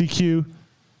tonight, LCQ,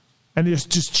 and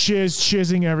just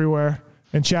chizzing everywhere.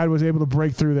 And Chad was able to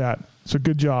break through that. So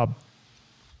good job.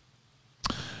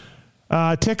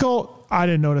 Tickle, I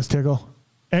didn't notice Tickle.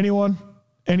 Anyone?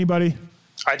 Anybody?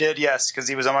 I did, yes, because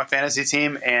he was on my fantasy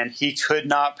team, and he could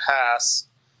not pass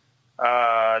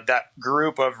that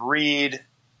group of Reed,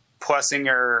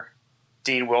 Plessinger,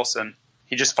 Dean Wilson.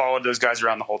 He just followed those guys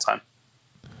around the whole time.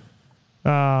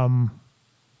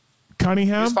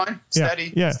 Cunningham? He was fine.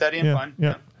 Steady. Steady and fine.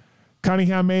 Yeah.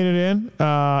 Cunningham made it in.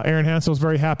 Aaron Hansel was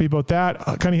very happy about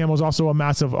that. Cunningham was also a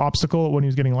massive obstacle when he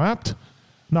was getting lapped.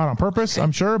 Not on purpose,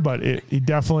 I'm sure, but he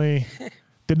definitely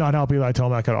did not help Eli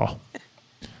Tomac at all.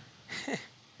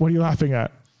 What are you laughing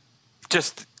at?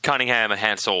 Just Cunningham and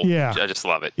Hansel. Yeah. I just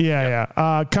love it.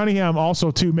 Yeah. Cunningham also,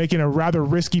 too, making a rather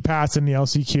risky pass in the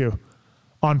LCQ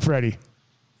on Freddie.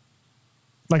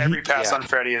 Like Every pass on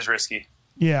Freddie is risky.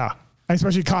 Yeah.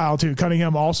 Especially Kyle, too.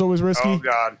 Cunningham also was risky. Oh,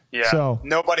 God. Yeah. So,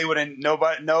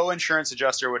 no insurance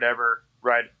adjuster would ever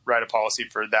write a policy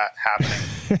for that happening.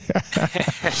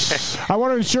 I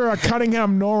want to insure a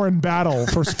Cunningham Noren battle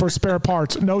for spare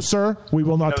parts. No, sir. We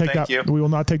will not take that. You. We will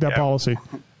not take that policy.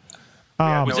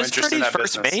 Was this Freddie's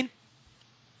first main?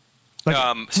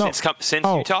 Since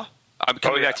Utah? I'm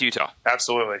coming back to Utah.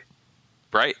 Absolutely.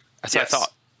 Right? That's what I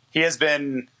thought. He has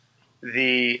been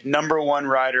the number one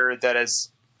rider that has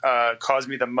caused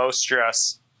me the most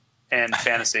stress in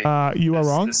fantasy. You are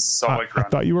wrong. I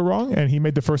thought you were wrong, and he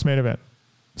made the first main event.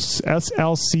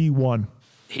 SLC1.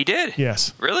 He did?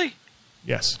 Yes. Really?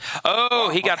 Yes. Oh,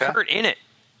 he got hurt in it.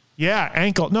 Yeah,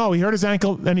 ankle. No, he hurt his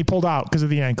ankle, and he pulled out because of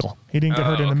the ankle. He didn't get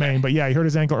hurt in the main, but yeah, he hurt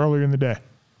his ankle earlier in the day.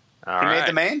 He made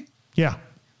the main? Yeah.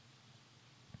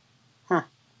 Huh.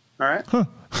 All right.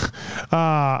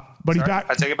 But he's back.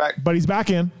 I take it back. But he's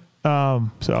back in.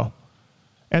 So,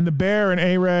 and the Bear and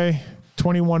A-Ray,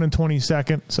 21 and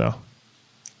 22nd. So,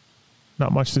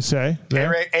 not much to say.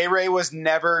 A-Ray was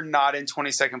never not in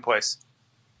 22nd place.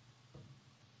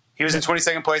 He was in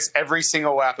 22nd place every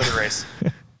single lap of the race.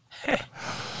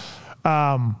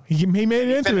 He made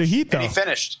it into the heat though. And he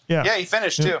finished. Yeah, he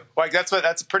finished too. Like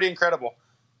that's pretty incredible.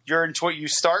 You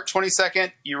start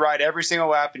 22nd, you ride every single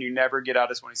lap, and you never get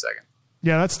out of 22nd.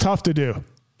 Yeah, that's tough to do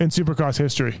in Supercross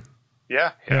history.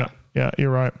 Yeah, you're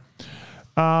right.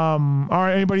 All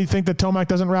right, anybody think that Tomac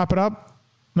doesn't wrap it up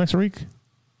next week?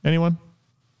 Anyone?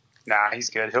 Nah, he's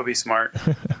good. He'll be smart.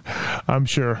 I'm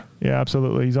sure. Yeah,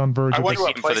 absolutely. He's on verge of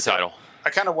for the title.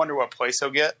 I kind of wonder what place he'll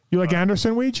get. You like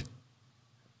Anderson, Weege?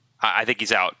 I think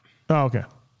he's out. Oh, okay.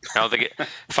 I don't think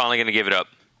finally going to give it up.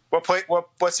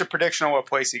 What's the prediction on what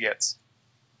place he gets?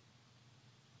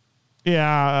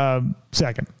 Yeah,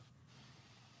 second.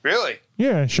 Really?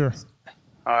 Yeah, sure.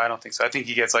 I don't think so. I think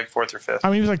he gets like fourth or fifth. I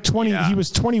mean, he was like 20. Yeah. He was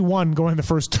 21 going the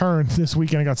first turn this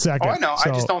weekend and got second. Oh, I know. So.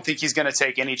 I just don't think he's going to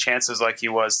take any chances like he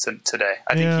was today.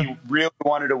 I think he really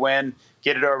wanted to win,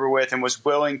 get it over with, and was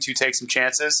willing to take some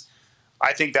chances.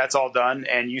 I think that's all done,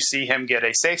 and you see him get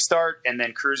a safe start and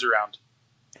then cruise around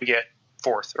and get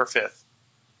fourth or fifth.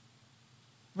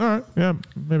 All right. Yeah,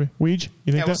 maybe. Weege,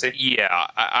 you think we'll see. Yeah,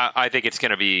 I think it's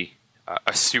going to be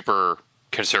a super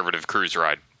conservative cruise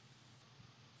ride.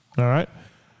 All right.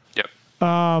 Yep.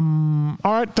 All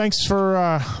right. Thanks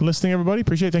for listening, everybody.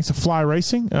 Appreciate it. Thanks to Fly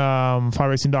Racing,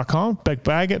 flyracing.com, Beck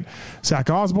Baggett,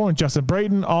 Zach Osborne, Justin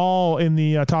Brayton, all in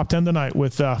the top 10 tonight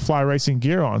with Fly Racing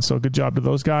gear on. So good job to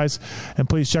those guys. And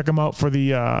please check them out for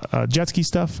the jet ski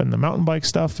stuff and the mountain bike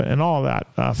stuff and all of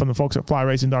that from the folks at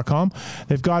flyracing.com.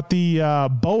 They've got the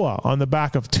BOA on the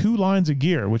back of 2 lines of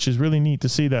gear, which is really neat to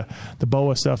see. The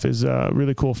BOA stuff is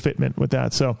really cool fitment with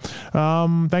that. So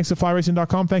thanks to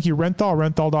flyracing.com. Thank you, Renthal,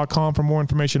 renthal.com for more more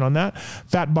information on that.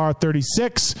 Fat Bar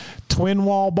 36, Twin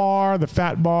Wall Bar, the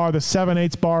Fat Bar, the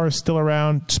 7/8 bar is still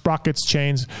around. Sprockets,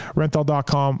 Chains,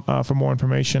 Renthal.com for more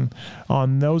information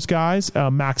on those guys.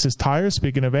 Maxxis Tires,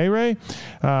 speaking of A-Ray,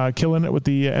 killing it with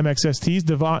the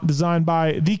MXSTs, designed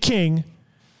by the king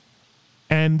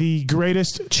and the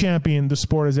greatest champion the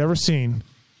sport has ever seen.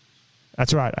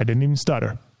 That's right, I didn't even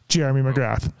stutter. Jeremy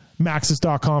McGrath.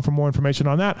 Maxxis.com for more information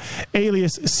on that.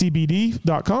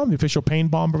 AliasCBD.com, the official pain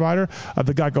bomb provider of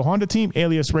the Geico Honda team.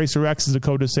 Alias Racer X is the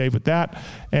code to save with that.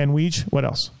 And Weege, what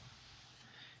else?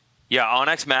 Yeah,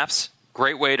 Onyx Maps.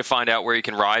 Great way to find out where you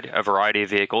can ride a variety of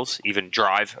vehicles, even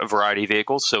drive a variety of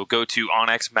vehicles. So go to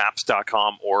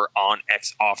onxmaps.com or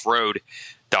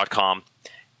onxoffroad.com.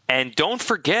 And don't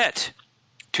forget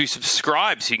to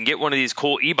subscribe so you can get one of these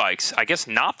cool e-bikes. I guess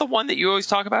not the one that you always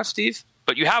talk about, Steve,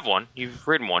 but you have one. You've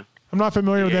ridden one. I'm not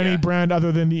familiar with any brand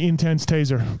other than the Intense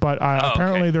Taser, but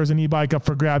apparently there's an e-bike up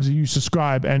for grabs if you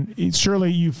subscribe. And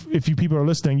surely, if you people are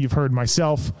listening, you've heard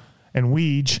myself and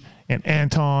Weege and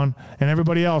Anton and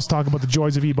everybody else talk about the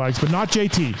joys of e-bikes, but not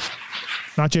JT.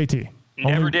 Not JT.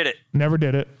 Never did it. Never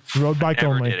did it. Road bike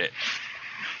only. Never did it.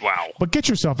 Wow. But get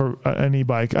yourself an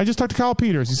e-bike. I just talked to Kyle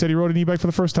Peters. He said he rode an e-bike for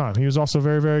the first time. He was also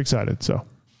very, very excited. So,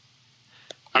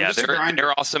 yeah,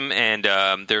 they're awesome. And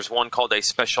there's one called a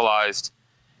Specialized.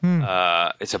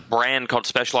 It's a brand called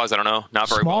Specialized. I don't know. Not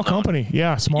very well known. Small company.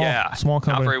 Yeah, small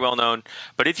company. Not very well known.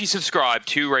 But if you subscribe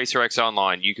to RacerX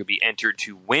Online, you could be entered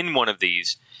to win one of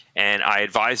these. And I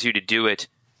advise you to do it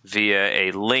via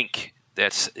a link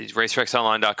that's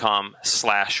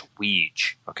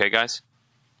racerxonline.com/Weege. Okay, guys?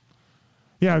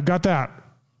 Yeah, got that.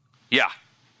 Yeah.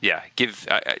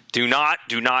 Do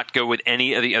not go with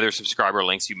any of the other subscriber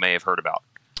links you may have heard about.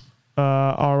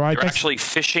 All right. They're actually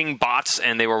phishing bots,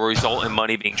 and they will result in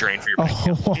money being drained from your bank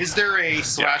account. Is there a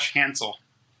 /Hansel?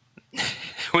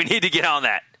 We need to get on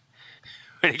that.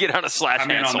 We need to get on a /Hansel.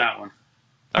 I'm in on that one.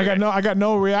 Okay. I got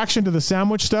no reaction to the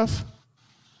sandwich stuff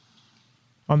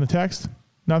on the text.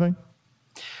 Nothing.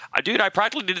 I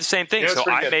practically did the same thing. So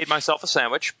I made myself a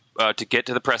sandwich to get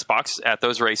to the press box at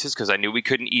those races because I knew we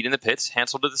couldn't eat in the pits.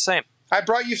 Hansel did the same. I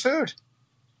brought you food.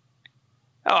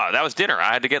 Oh, that was dinner.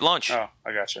 I had to get lunch. Oh,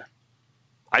 I gotcha.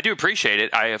 I do appreciate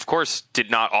it. I, of course, did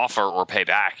not offer or pay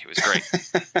back. It was great.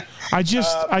 I'm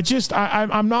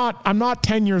not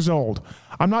 10 years old.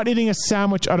 I'm not eating a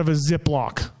sandwich out of a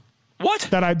Ziploc. What?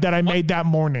 That I made that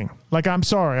morning. Like, I'm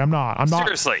sorry. I'm not.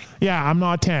 Seriously? Yeah, I'm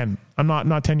not 10. I'm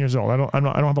not 10 years old. I don't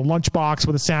have a lunchbox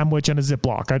with a sandwich and a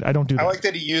Ziploc. I don't do that. I like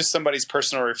that he used somebody's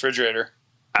personal refrigerator.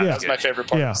 Yeah. That's my favorite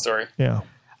part of the story. Yeah.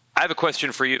 I have a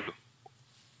question for you,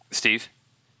 Steve.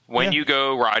 When you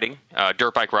go riding,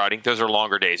 dirt bike riding, those are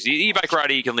longer days. E-bike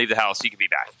riding, you can leave the house, you can be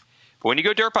back. But when you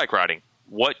go dirt bike riding,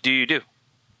 what do you do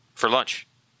for lunch?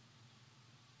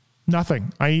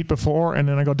 Nothing. I eat before, and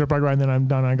then I go dirt bike riding, and then I'm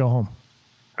done, and I go home.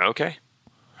 Okay.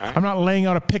 Right. I'm not laying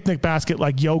out a picnic basket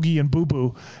like Yogi and Boo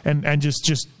Boo and just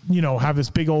have this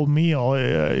big old meal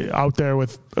out there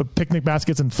with picnic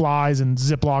baskets and flies and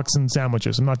Ziplocs and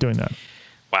sandwiches. I'm not doing that.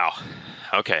 Wow.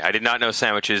 Okay. I did not know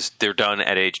sandwiches, they're done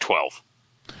at age 12.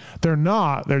 They're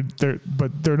not. They're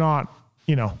not,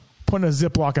 putting a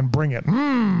Ziploc and bring it.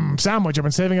 Sandwich. I've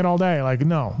been saving it all day. Like,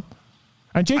 no.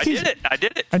 And JT's, I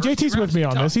did it. And JT's with me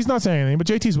on this. He's not saying anything, but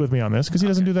JT's with me on this because he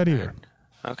doesn't do that either.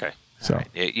 Okay. So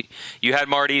right. You had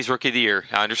Marty's Rookie of the Year.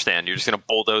 I understand. You're just going to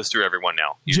bulldoze through everyone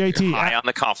now. You're high on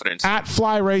the confidence. At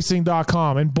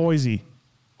flyracing.com in Boise,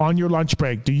 on your lunch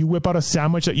break, do you whip out a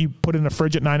sandwich that you put in the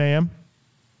fridge at 9 a.m.?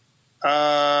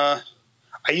 I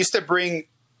used to bring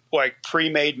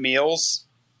pre-made meals,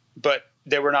 but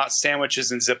they were not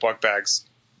sandwiches in Ziploc bags.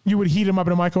 You would heat them up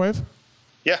in a microwave?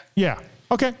 Yeah. Yeah.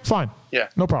 Okay, fine. Yeah.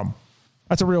 No problem.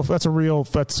 That's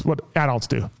what adults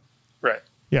do. Right.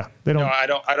 Yeah. They don't.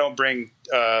 No, I don't bring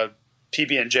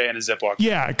PB&J in a Ziploc.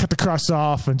 Yeah, cut the crust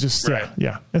off and just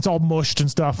yeah. It's all mushed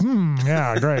and stuff.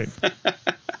 Yeah, great.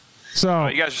 So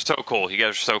you guys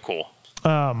are so cool.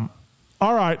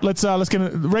 All right, let's get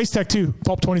into Race Tech 2.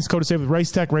 Pulp 20's code to save with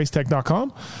Racetech,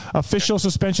 racetech.com. Official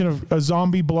suspension of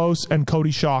Zombie Blows and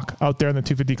Cody Schock out there in the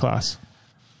 250 class.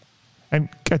 And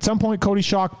at some point, Cody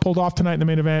Schock pulled off tonight in the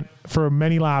main event for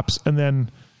many laps and then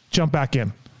jumped back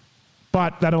in.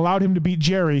 But that allowed him to beat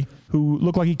Jerry, who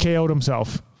looked like he KO'd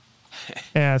himself.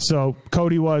 And so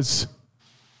Cody was,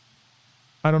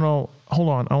 I don't know, hold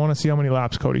on. I want to see how many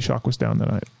laps Cody Schock was down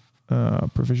tonight.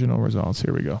 Provisional results.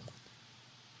 Here we go.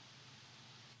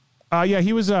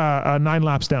 He was 9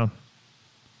 laps down.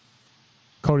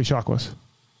 Cody Schock was.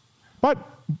 But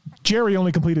Jerry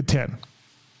only completed 10.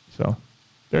 So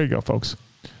there you go, folks.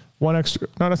 One extra.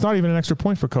 No, that's not even an extra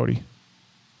point for Cody.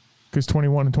 because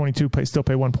 21 and 22 still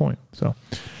pay 1 point. So,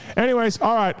 anyways,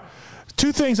 all right.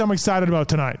 2 things I'm excited about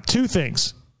tonight. 2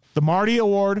 things. The Marty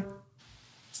Award,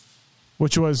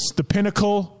 which was the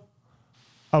pinnacle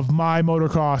of my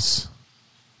motocross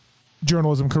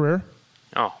journalism career.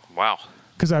 Oh, wow.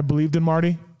 Because I believed in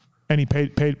Marty, and he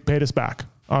paid us back.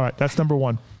 All right, that's number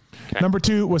 1. Okay. Number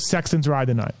 2 was Sexton's ride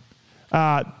tonight.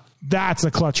 That's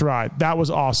a clutch ride. That was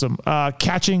awesome.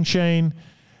 Catching Shane,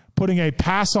 putting a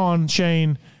pass on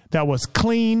Shane that was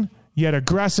clean yet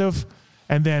aggressive,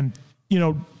 and then,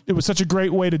 it was such a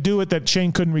great way to do it that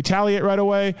Shane couldn't retaliate right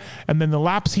away. And then the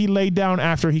laps he laid down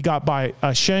after he got by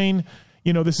Shane,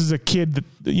 this is a kid,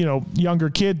 that, younger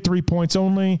kid, 3 points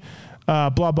only, blah,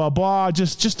 blah, blah.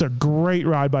 Just a great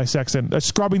ride by Sexton.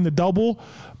 Scrubbing the double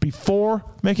before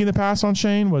making the pass on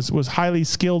Shane was highly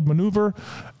skilled maneuver.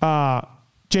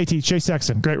 Chase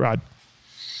Sexton, great ride.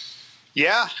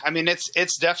 Yeah, I mean,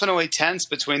 it's definitely tense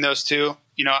between those two.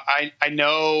 I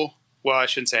know, well, I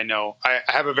shouldn't say no. I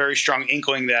have a very strong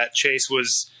inkling that Chase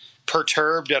was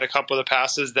perturbed at a couple of the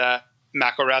passes that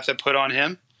McElrath had put on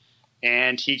him,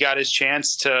 and he got his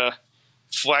chance to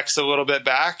flex a little bit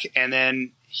back, and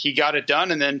then he got it done.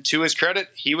 And then to his credit,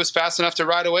 he was fast enough to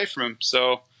ride away from him.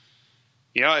 So,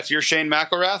 if you're Shane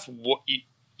McElrath,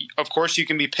 of course you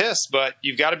can be pissed, but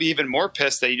you've got to be even more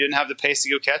pissed that you didn't have the pace to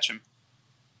go catch him.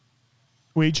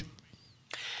 Weege?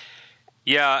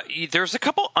 Yeah, there's a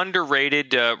couple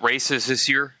underrated races this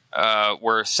year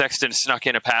where Sexton snuck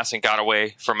in a pass and got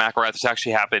away from McElrath. This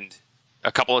actually happened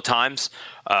a couple of times.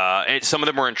 Some of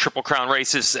them were in Triple Crown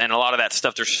races, and a lot of that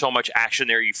stuff, there's so much action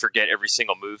there, you forget every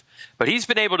single move. But he's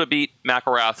been able to beat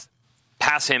McElrath,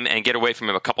 pass him, and get away from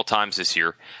him a couple times this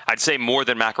year. I'd say more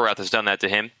than McElrath has done that to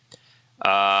him.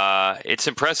 It's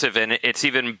impressive, and it's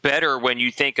even better when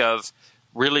you think of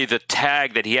really the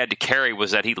tag that he had to carry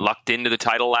was that he lucked into the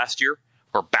title last year,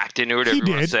 or backed into it, you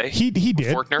want to say. He did.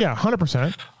 Forkner. Yeah,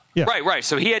 100%. Yeah. Right.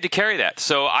 So he had to carry that.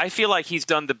 So I feel like he's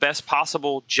done the best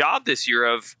possible job this year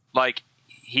of, like,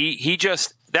 he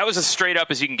just, that was as straight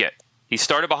up as you can get. He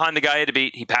started behind the guy he had to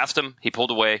beat. He passed him. He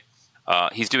pulled away.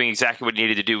 He's doing exactly what he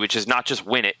needed to do, which is not just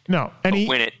win it. No. And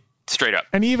win it straight up.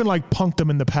 And he even, punked him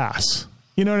in the pass.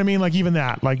 You know what I mean? Even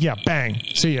that. Bang.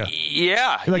 See ya.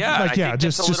 Yeah.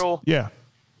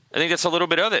 I think that's a little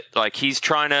bit of it. He's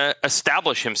trying to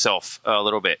establish himself a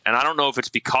little bit. And I don't know if it's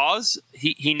because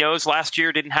he knows last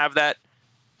year didn't have the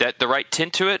right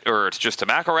tint to it, or it's just a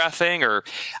McElrath thing, or,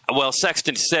 well,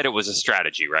 Sexton said it was a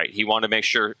strategy, right? He wanted to make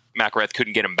sure McElrath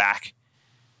couldn't get him back.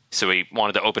 So he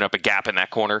wanted to open up a gap in that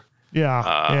corner. Yeah.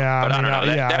 But I don't know.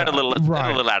 That had a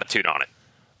little attitude on it.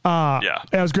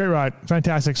 It was a great ride.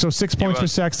 Fantastic. So 6 points for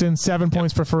Sexton, 7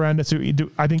 points for Ferrandis.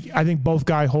 I think both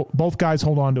guys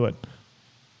hold on to it.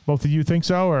 Both of you think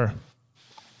so, or?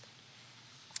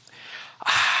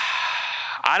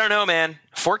 I don't know, man.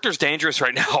 Forkner's dangerous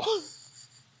right now.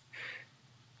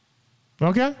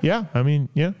 Okay. Yeah. I mean,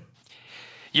 yeah.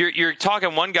 You're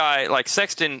talking one guy like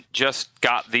Sexton just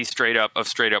got the straight up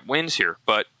wins here,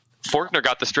 but Forkner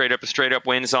got the straight up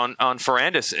wins on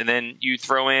Ferrandis, and then you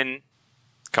throw in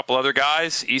a couple other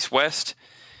guys, East West.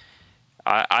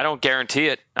 I don't guarantee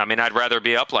it. I mean, I'd rather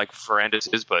be up like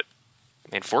Ferrandis is, but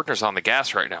I mean, Forkner's on the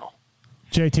gas right now.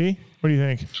 JT, what do you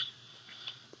think?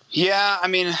 Yeah, I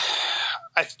mean,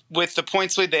 with the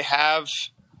points lead they have,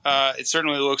 it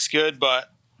certainly looks good.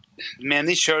 But man,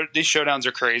 these showdowns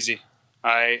are crazy.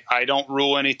 I don't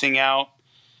rule anything out.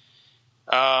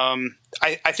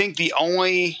 I think the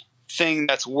only thing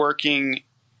that's working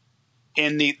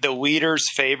in the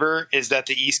leader's favor is that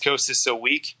the East Coast is so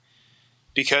weak.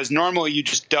 Because normally you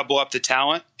just double up the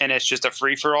talent and it's just a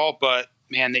free for all, but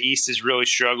man, the East is really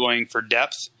struggling for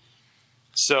depth.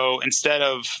 So instead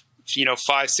of,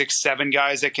 5, 6, 7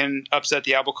 guys that can upset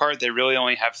the apple cart, they really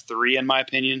only have 3 in my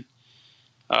opinion.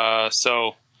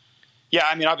 So yeah,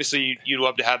 I mean, obviously you'd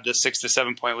love to have the 6 to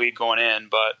 7 point lead going in,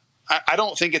 but I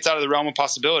don't think it's out of the realm of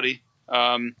possibility.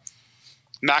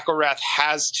 McElrath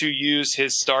has to use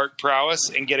his start prowess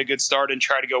and get a good start and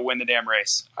try to go win the damn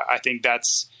race. I think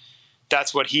that's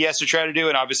what he has to try to do,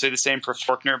 and obviously the same for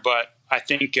Forkner. But I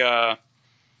think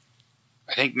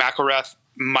McElrath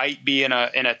might be in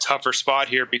a tougher spot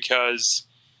here because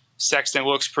Sexton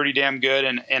looks pretty damn good,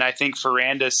 and I think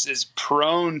Ferrandis is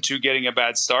prone to getting a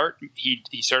bad start. He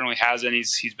certainly has, and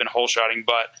he's been hole shotting,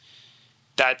 but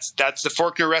that's the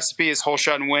Forkner recipe is hole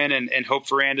shot and win, and hope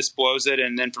Ferrandis blows it,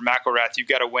 and then for McElrath you've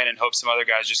got to win and hope some other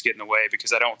guys just get in the way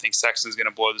because I don't think Sexton's going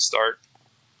to blow the start.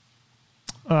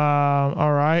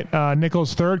 All right.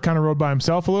 Nichols third, kind of rode by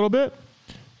himself a little bit.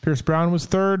 Pierce Brown was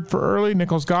third for early.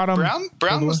 Nichols got him.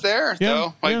 Brown was there,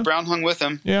 though. Brown hung with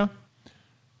him. Yeah.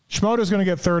 Shimoda's going to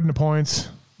get third in the points.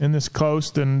 in this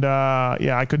coast, and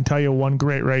I couldn't tell you one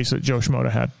great race that Joe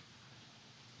Shimoda had.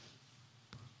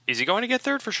 Is he going to get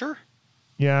third for sure?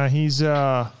 Yeah, he's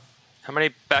How many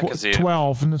back is he?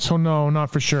 12, and so no,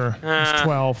 not for sure. He's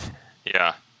 12.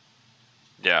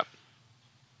 Yeah.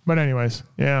 But anyways,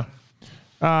 yeah.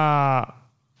 Bad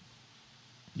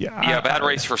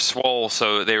race for Swole,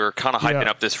 so they were kind of hyping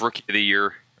up this Rookie of the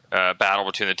Year battle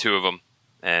between the two of them,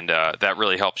 and that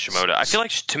really helped Shimoda. I feel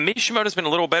like, to me, Shimoda's been a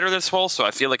little better than Swole, so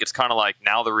I feel like it's kind of like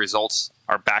now the results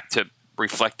are back to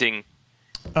reflecting.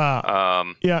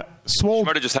 Swole.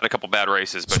 Shimoda just had a couple bad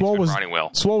races, but he's been riding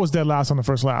well. Swole was dead last on the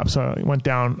first lap, so he went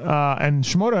down. And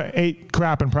Shimoda ate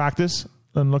crap in practice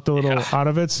and looked a little out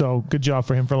of it, so good job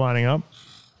for him for lining up.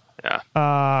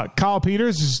 Yeah. Kyle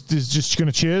Peters is just going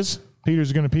to chiz. Peters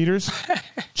is going to Peters.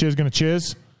 Chiz going to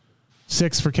chiz.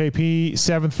 6th for KP,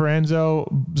 7th for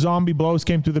Enzo. Zombie Blows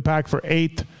came through the pack for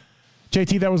 8th.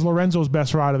 JT, that was Lorenzo's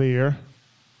best ride of the year.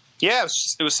 Yeah,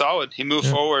 it was solid. He moved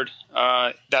forward.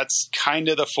 That's kind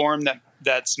of the form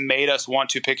that's made us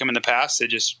want to pick him in the past.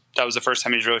 That was the first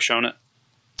time he's really shown it.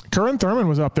 Curran Thurman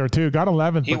was up there too. Got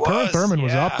 11th. Curran Thurman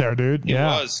was up there, dude. He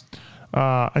was.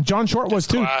 And John Short was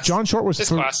too. John Short was. This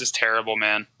class is terrible,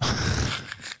 man.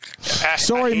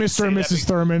 Sorry, Mr. and Mrs.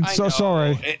 Thurman. So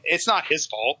sorry. It's not his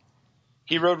fault.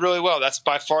 He rode really well. That's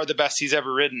by far the best he's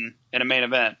ever ridden in a main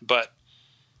event. But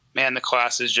man, the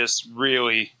class is just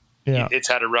really. Yeah. It's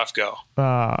had a rough go.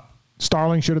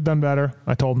 Starling should have done better.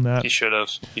 I told him that. He should have.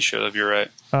 You're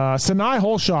right. Sinai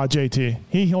hole shot, JT.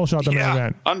 He hole shot the main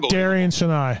event. Unbelievable. Darian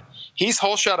Sinai. He's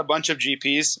hole shot a bunch of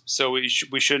GPs, so we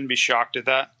shouldn't be shocked at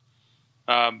that.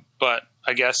 But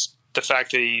I guess the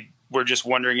fact that we're just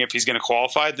wondering if he's going to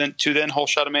qualify then hole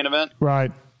shot a main event.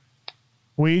 Right.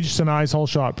 Weege, Sinai's hole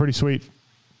shot. Pretty sweet.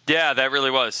 Yeah, that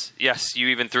really was. Yes, you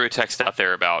even threw a text out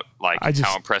there about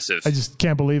how impressive. I just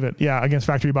can't believe it. Yeah, against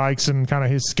Factory Bikes and kind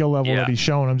of his skill level that he's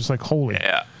shown. I'm just like, holy.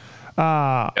 Yeah.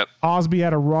 Osby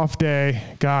had a rough day.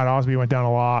 God, Osby went down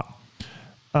a lot.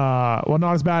 Well,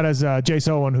 not as bad as Jace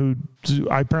Owen, who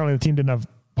apparently the team didn't have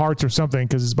parts or something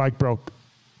because his bike broke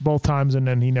both times and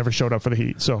then he never showed up for the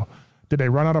heat. So did they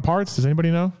run out of parts? Does anybody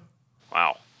know?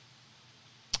 Wow.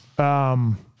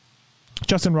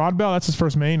 Justin Rodbell, that's his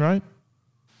first main, right?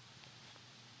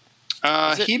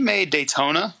 He made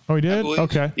Daytona. Oh, he did?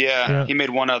 Okay. Yeah, he made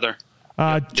one other.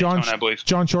 Daytona, I believe.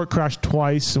 John Short crashed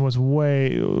twice and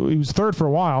he was third for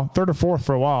a while, third or fourth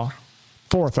for a while.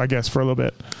 Fourth, I guess, for a little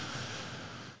bit.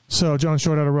 So John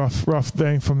Short had a rough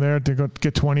thing from there to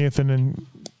get 20th, and then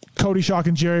Cody Schock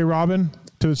and Jerry Robin,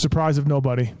 to the surprise of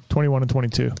nobody, 21 and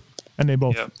 22. And they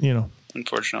both,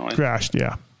 unfortunately crashed,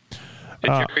 yeah.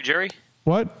 Jerry?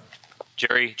 What?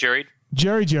 Jerry,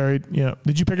 yeah.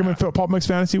 Did you pick him in Pulp Mix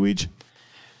Fantasy, Weege?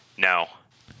 No.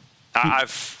 I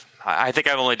think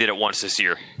I've only did it once this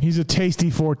year. He's a tasty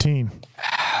 14.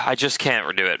 I just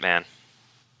can't do it, man.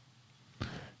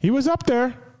 He was up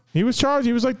there. He was charged.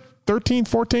 He was like 13th,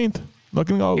 14th.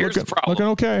 Looking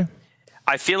okay.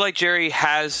 I feel like Jerry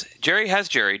has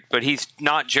Jerried, but he's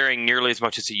not Jerrying nearly as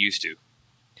much as he used to.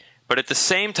 But at the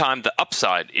same time, the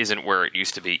upside isn't where it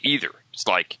used to be either. It's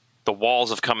like the walls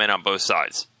have come in on both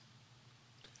sides.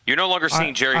 You're no longer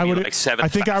seeing Jerry be like 7th. I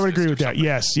think I would agree with that.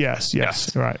 Yes.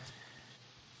 Right.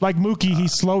 Like Mookie, he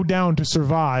slowed down to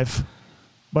survive,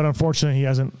 but unfortunately he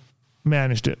hasn't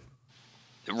managed it.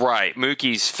 Right.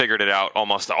 Mookie's figured it out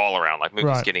almost all around. Like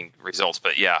Mookie's getting results.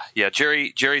 But yeah.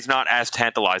 Jerry's not as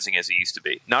tantalizing as he used to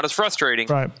be. Not as frustrating,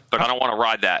 but I don't want to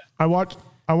ride that. I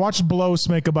watched Blows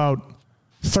make about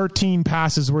 13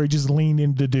 passes where he just leaned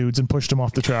into dudes and pushed them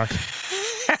off the track.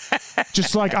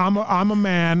 Just like I'm a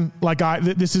man. Like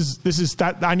this is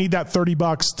that I need that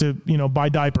 $30 to buy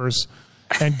diapers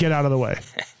and get out of the way.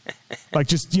 Like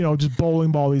just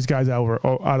bowling ball these guys out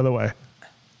of the way.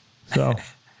 So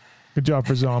good job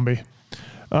for Zombie.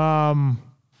 All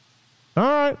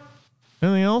right.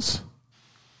 Anything else?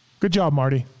 Good job,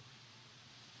 Marty.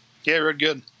 Yeah, real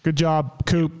good. Good job,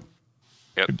 Coop.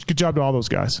 Yep. Good job to all those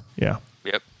guys. Yeah.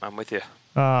 Yep, I'm with you.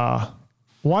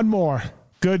 One more.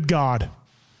 Good God.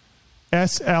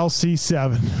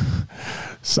 SLC7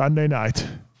 Sunday night.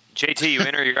 JT, you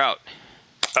in or you're out?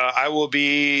 I will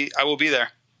be there.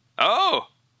 Oh,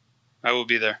 I will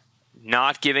be there.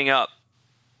 Not giving up.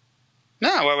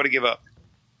 No, why would I give up?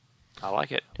 I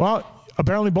like it. Well,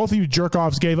 apparently both of you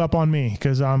jerk-offs gave up on me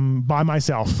because I'm by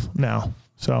myself now.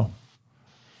 So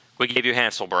we gave you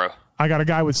Hansel, bro. I got a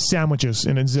guy with sandwiches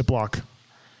in a Ziploc.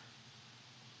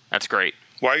 That's great.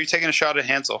 Why are you taking a shot at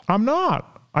Hansel? I'm not.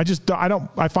 I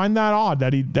find that odd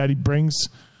that he brings.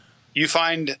 You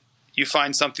find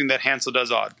something that Hansel does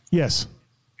odd. Yes.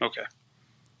 Okay.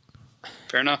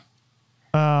 Fair enough.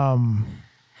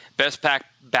 But best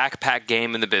backpack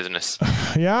game in the business.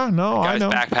 Yeah, no, I Guy's know.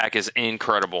 backpack is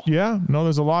incredible. Yeah, no,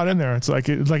 there's a lot in there. It's like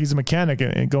he's a mechanic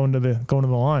and going to the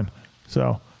line.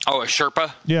 So. Oh, a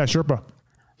Sherpa? Yeah, Sherpa.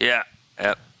 Yeah.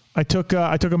 Yep. I took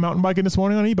a mountain biking this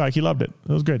morning on e-bike. He loved it.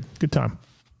 It was good. Good time.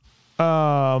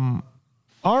 All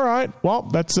right. Well,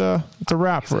 that's a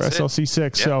wrap for SLC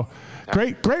 6. Yep. So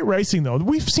great racing though.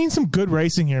 We've seen some good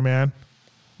racing here, man.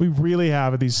 We really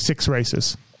have at these 6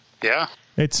 races. Yeah.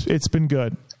 It's been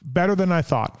good. Better than I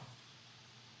thought.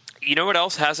 You know what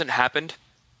else hasn't happened?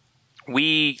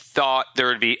 We thought there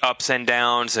would be ups and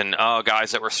downs and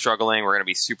guys that were struggling were going to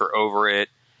be super over it.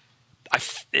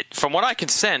 From what I can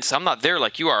sense, I'm not there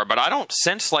like you are, but I don't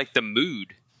sense like the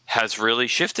mood has really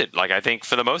shifted. Like I think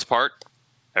for the most part,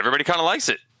 everybody kind of likes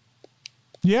it.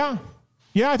 Yeah.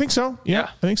 Yeah, I think so. Yeah.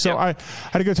 I think so. Yeah. I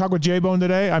had a good talk with J-Bone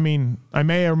today. I mean, I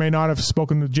may or may not have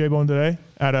spoken to J-Bone today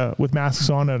with masks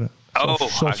on at a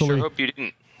I sure hope you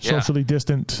didn't. Yeah. Socially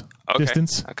distant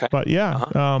distance. Okay. But yeah,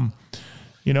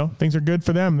 things are good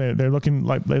for them. They're looking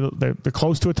like they're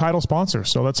close to a title sponsor.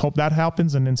 So let's hope that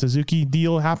happens. And then Suzuki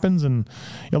deal happens. And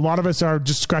a lot of us are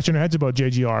just scratching our heads about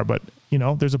JGR, but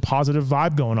there's a positive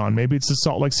vibe going on. Maybe it's the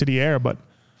Salt Lake City air, but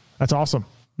that's awesome.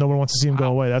 No one wants to see him go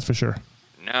away. That's for sure.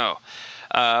 No.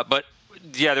 But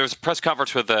yeah, there was a press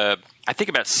conference with I think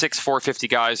about 6 450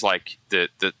 guys, like the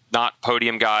not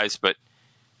podium guys, but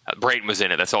Brayton was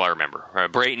in it. That's all I remember.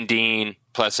 Brayton, Dean,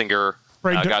 Plessinger,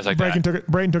 guys like that.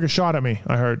 Brayton took a shot at me,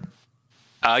 I heard.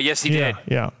 Yes, he did.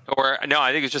 Yeah. Or no,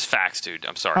 I think it was just facts, dude.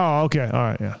 I'm sorry. Oh, okay. All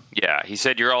right. Yeah. Yeah, he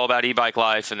said you're all about e-bike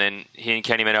life, and then he and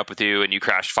Kenny met up with you, and you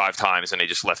crashed 5 times, and they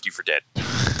just left you for dead. They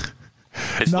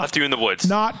just left you in the woods.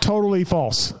 Not totally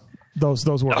false. Those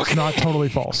words. Okay. Not totally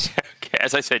false. Okay,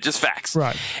 as I said, just facts.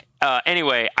 Right.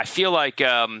 Anyway, I feel like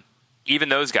even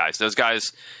those guys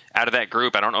out of that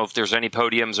group, I don't know if there's any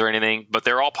podiums or anything, but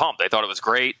they're all pumped. They thought it was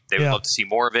great. They would love to see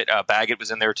more of it. Baggett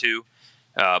was in there too.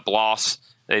 Bloss.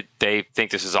 They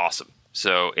think this is awesome.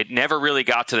 So it never really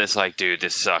got to this like, dude,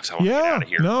 this sucks. I want to get out of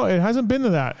here. No, it hasn't been to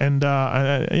that. And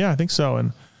I think so.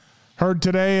 And heard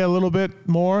today a little bit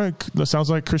more. It sounds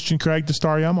like Christian Craig to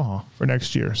Star Yamaha for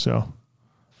next year. So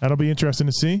that'll be interesting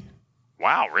to see.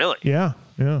 Wow, really? Yeah.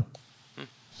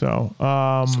 So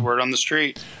it's the word on the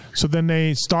street. So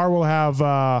then Star will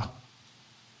have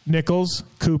Nichols,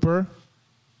 Cooper,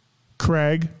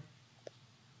 Craig,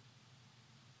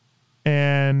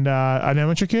 and an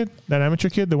amateur kid. That amateur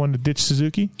kid, the one that ditched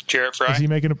Suzuki. Jarrett Fry.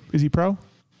 Is he pro?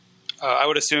 I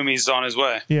would assume he's on his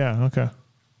way. Yeah. Okay.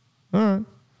 All right.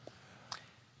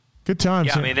 Good times.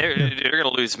 Yeah, I mean they're going to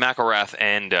lose McElrath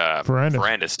and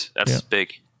Ferrandis. That's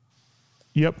big.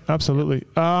 Yep, absolutely.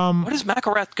 What is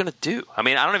McElrath going to do? I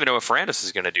mean, I don't even know what Ferrandis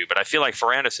is going to do, but I feel like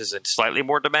Ferrandis is in slightly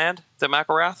more demand than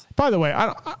McElrath. By the way,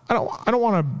 I don't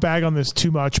want to bag on this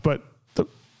too much, but the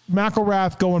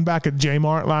McElrath going back at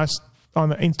J-Mart last on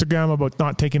the Instagram about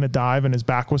not taking a dive and his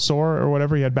back was sore or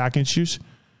whatever, he had back issues.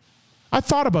 I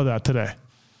thought about that today.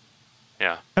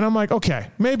 Yeah. And I'm like, okay,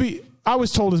 maybe I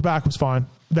was told his back was fine,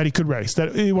 that he could race,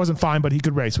 that he wasn't fine, but he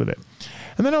could race with it.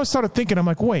 And then I started thinking, I'm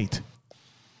like, wait.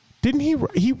 Didn't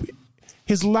he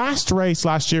his last race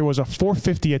last year was a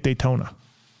 450 at Daytona.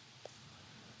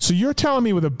 So you're telling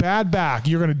me with a bad back,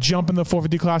 you're going to jump in the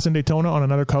 450 class in Daytona on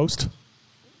another coast?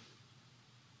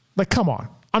 Like, come on.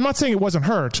 I'm not saying it wasn't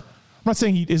hurt. I'm not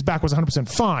saying his back was 100%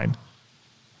 fine.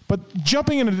 But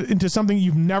jumping into something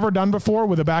you've never done before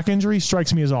with a back injury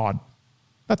strikes me as odd.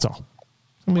 That's all.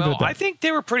 Well, I think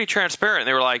they were pretty transparent.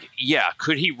 They were like, yeah,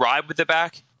 could he ride with the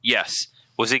back? Yes.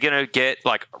 Was he going to get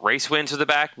like race wins with the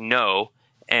back? No.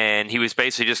 And he was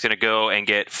basically just going to go and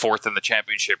get 4th in the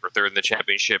championship or 3rd in the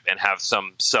championship and have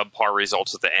some subpar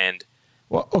results at the end.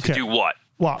 Well, okay. To do what?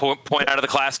 Well, point out of the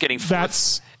class getting 4th?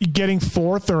 That's getting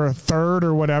 4th or a 3rd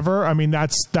or whatever. I mean,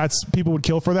 that's people would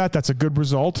kill for that. That's a good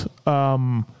result.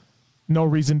 No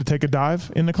reason to take a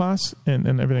dive in the class and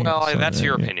everything. Well, else. That's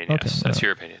your opinion. Yes, Okay. That's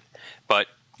your opinion. But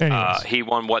he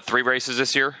won, 3 races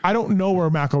this year? I don't know where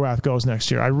McElrath goes next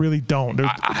year. I really don't.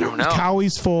 I don't know.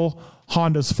 Cowie's full.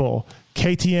 Honda's full.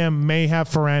 KTM may have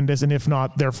Ferrandis, and if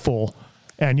not, they're full.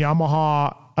 And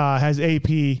Yamaha has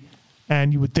AP,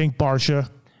 and you would think Barsha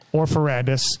or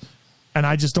Ferrandis. And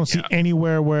I just don't see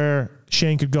anywhere where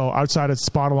Shane could go outside a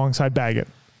spot alongside Baggett.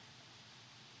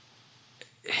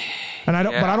 And I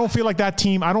don't, but I don't feel like that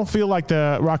team. I don't feel like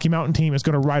the Rocky Mountain team is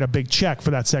going to write a big check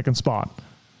for that second spot.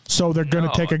 So they're going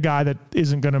to take a guy that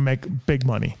isn't going to make big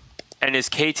money. And is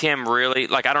KTM really,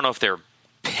 like, I don't know if they're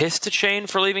pissed at Shane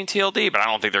for leaving TLD, but I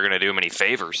don't think they're going to do him any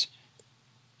favors.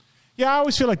 Yeah, I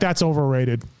always feel like that's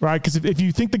overrated, right? Because if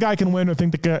you think the guy can win or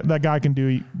think that guy can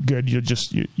do good, you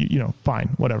just, you know, fine,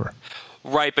 whatever.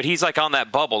 Right, but he's like on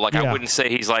that bubble. Like I wouldn't say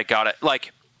he's like got it.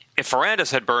 Like if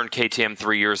Ferrandis had burned KTM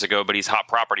 3 years ago, but he's hot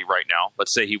property right now.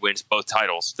 Let's say he wins both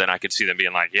titles, then I could see them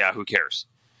being like, yeah, who cares?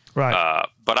 Right.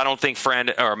 But I don't think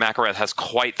McElrath has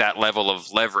quite that level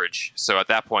of leverage. So at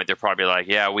that point, they're probably like,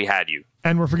 yeah, we had you.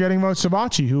 And we're forgetting about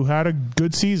Savatgy, who had a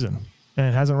good season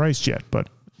and hasn't raced yet, but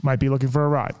might be looking for a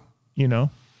ride, you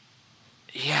know?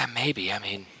 Yeah, maybe. I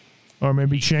mean, or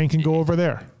maybe Shane can go over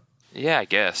there. Yeah, I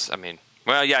guess. I mean,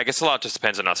 well, yeah, I guess a lot just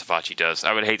depends on how Savatgy does.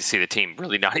 I would hate to see the team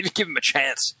really not even give him a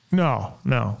chance. No.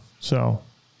 So,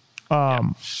 I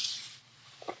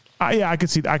could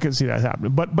see that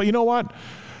happening. But you know what?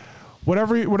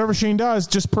 Whatever Shane does,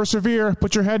 just persevere,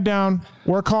 put your head down,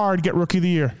 work hard, get Rookie of the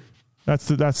Year. That's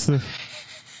the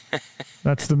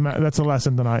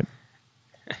lesson tonight.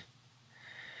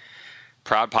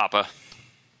 Proud Papa.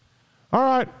 All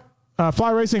right.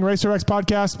 Fly Racing Racer X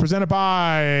podcast presented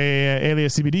by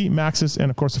Alias CBD, Maxxis,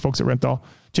 and of course the folks at Renthal.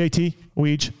 JT,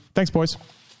 Weege. Thanks, boys.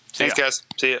 Thanks, guys.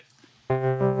 See ya.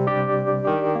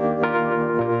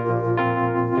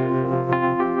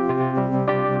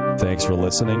 Thanks for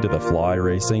listening to the Fly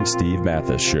Racing Steve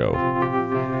Mathis Show.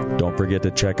 Don't forget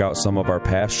to check out some of our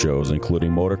past shows,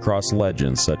 including motocross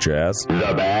legends such as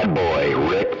The Bad Boy,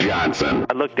 Rick Johnson.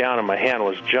 I looked down and my hand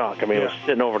was junk. I mean, it was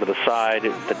sitting over to the side.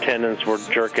 The tendons were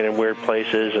jerking in weird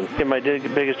places. And my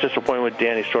biggest disappointment with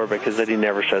Danny Storbeck because that he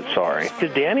never said sorry.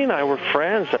 Because Danny and I were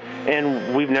friends,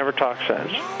 and we've never talked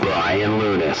since. Brian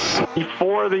Lunas.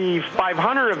 Before the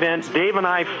 500 event, Dave and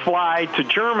I fly to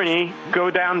Germany, go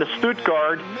down to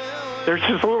Stuttgart. There's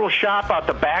this little shop out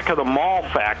the back of the mall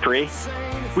factory.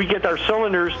 We get our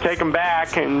cylinders, take them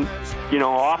back, and,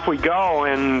 off we go.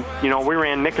 And, we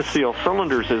ran Nikasil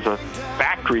cylinders as a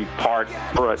factory part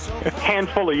for a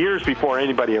handful of years before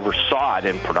anybody ever saw it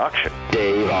in production.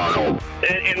 Dave Arnold.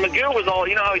 And McGill was all,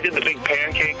 how he did the big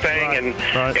pancake thing, and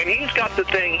he's got the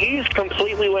thing, he's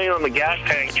completely laying on the gas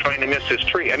tank trying to miss his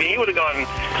tree. I mean, he would have gone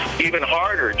even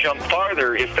harder, jumped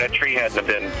farther if that tree hadn't have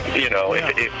been, if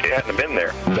it hadn't have been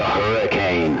there. The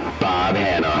Hurricane, Bob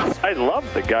Hanna. I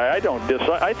love the guy. I don't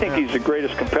dislike. I think he's the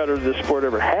greatest competitor this sport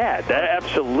ever had.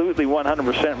 Absolutely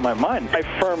 100% in my mind. I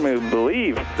firmly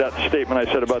believe that statement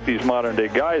I said about these modern-day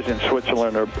guys in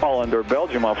Switzerland or Holland or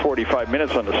Belgium on 45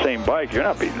 minutes on the same bike. You're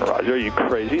not beating Roger. Are you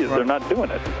crazy? They're not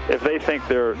doing it. If they think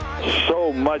they're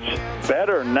so much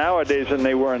better nowadays than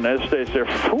they were in those days, they're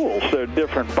fools. They're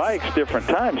different bikes, different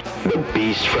times. The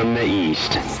Beast from the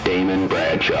East, Damon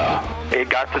Bradshaw. It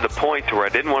got to the point to where I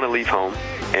didn't want to leave home,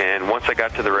 and once I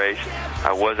got to the race,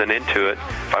 I wasn't into it.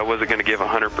 If I wasn't going to give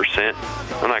 100%,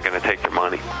 I'm not going to take their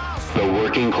money. The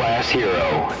working class hero,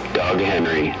 Doug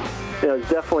Henry. It was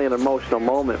definitely an emotional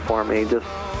moment for me, just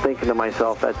thinking to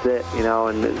myself, that's it,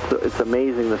 and it's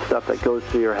amazing the stuff that goes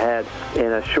through your head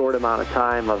in a short amount of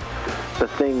time of the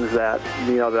things that,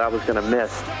 that I was going to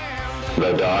miss.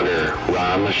 The Dogger,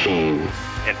 Ron Lachine.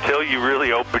 Until you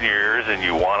really open your ears and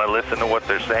you want to listen to what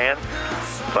they're saying,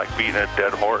 it's like beating a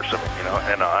dead horse.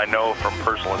 And I know from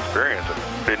personal experience,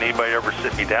 did anybody ever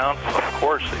sit me down? Of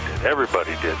course they did.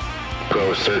 Everybody did.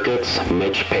 Pro Circuits,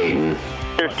 Mitch Payton.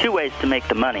 There's two ways to make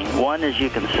the money. One is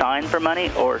you can sign for money,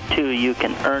 or two, you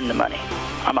can earn the money.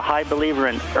 I'm a high believer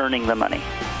in earning the money.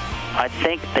 I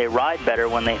think they ride better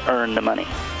when they earn the money.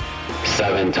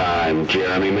 7-time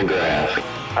Jeremy McGrath.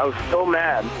 I was so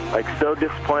mad, so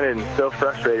disappointed and so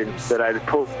frustrated that I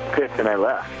picked and I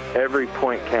left. Every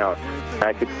point counts.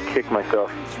 I could kick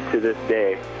myself to this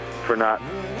day for not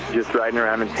just riding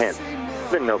around in tents.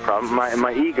 It's been no problem.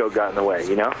 My ego got in the way,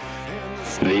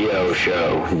 The O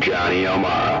Show, Johnny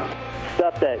O'Mara.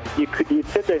 Stuff that you'd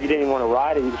sit there if you didn't even want to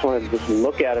ride it, you just wanted to just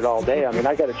look at it all day. I mean,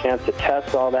 I got a chance to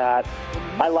test all that.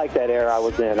 I like that era I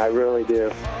was in. I really do.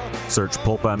 Search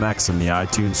Pulp MX in the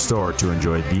iTunes store to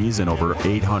enjoy these and over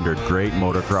 800 great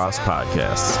motocross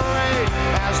podcasts.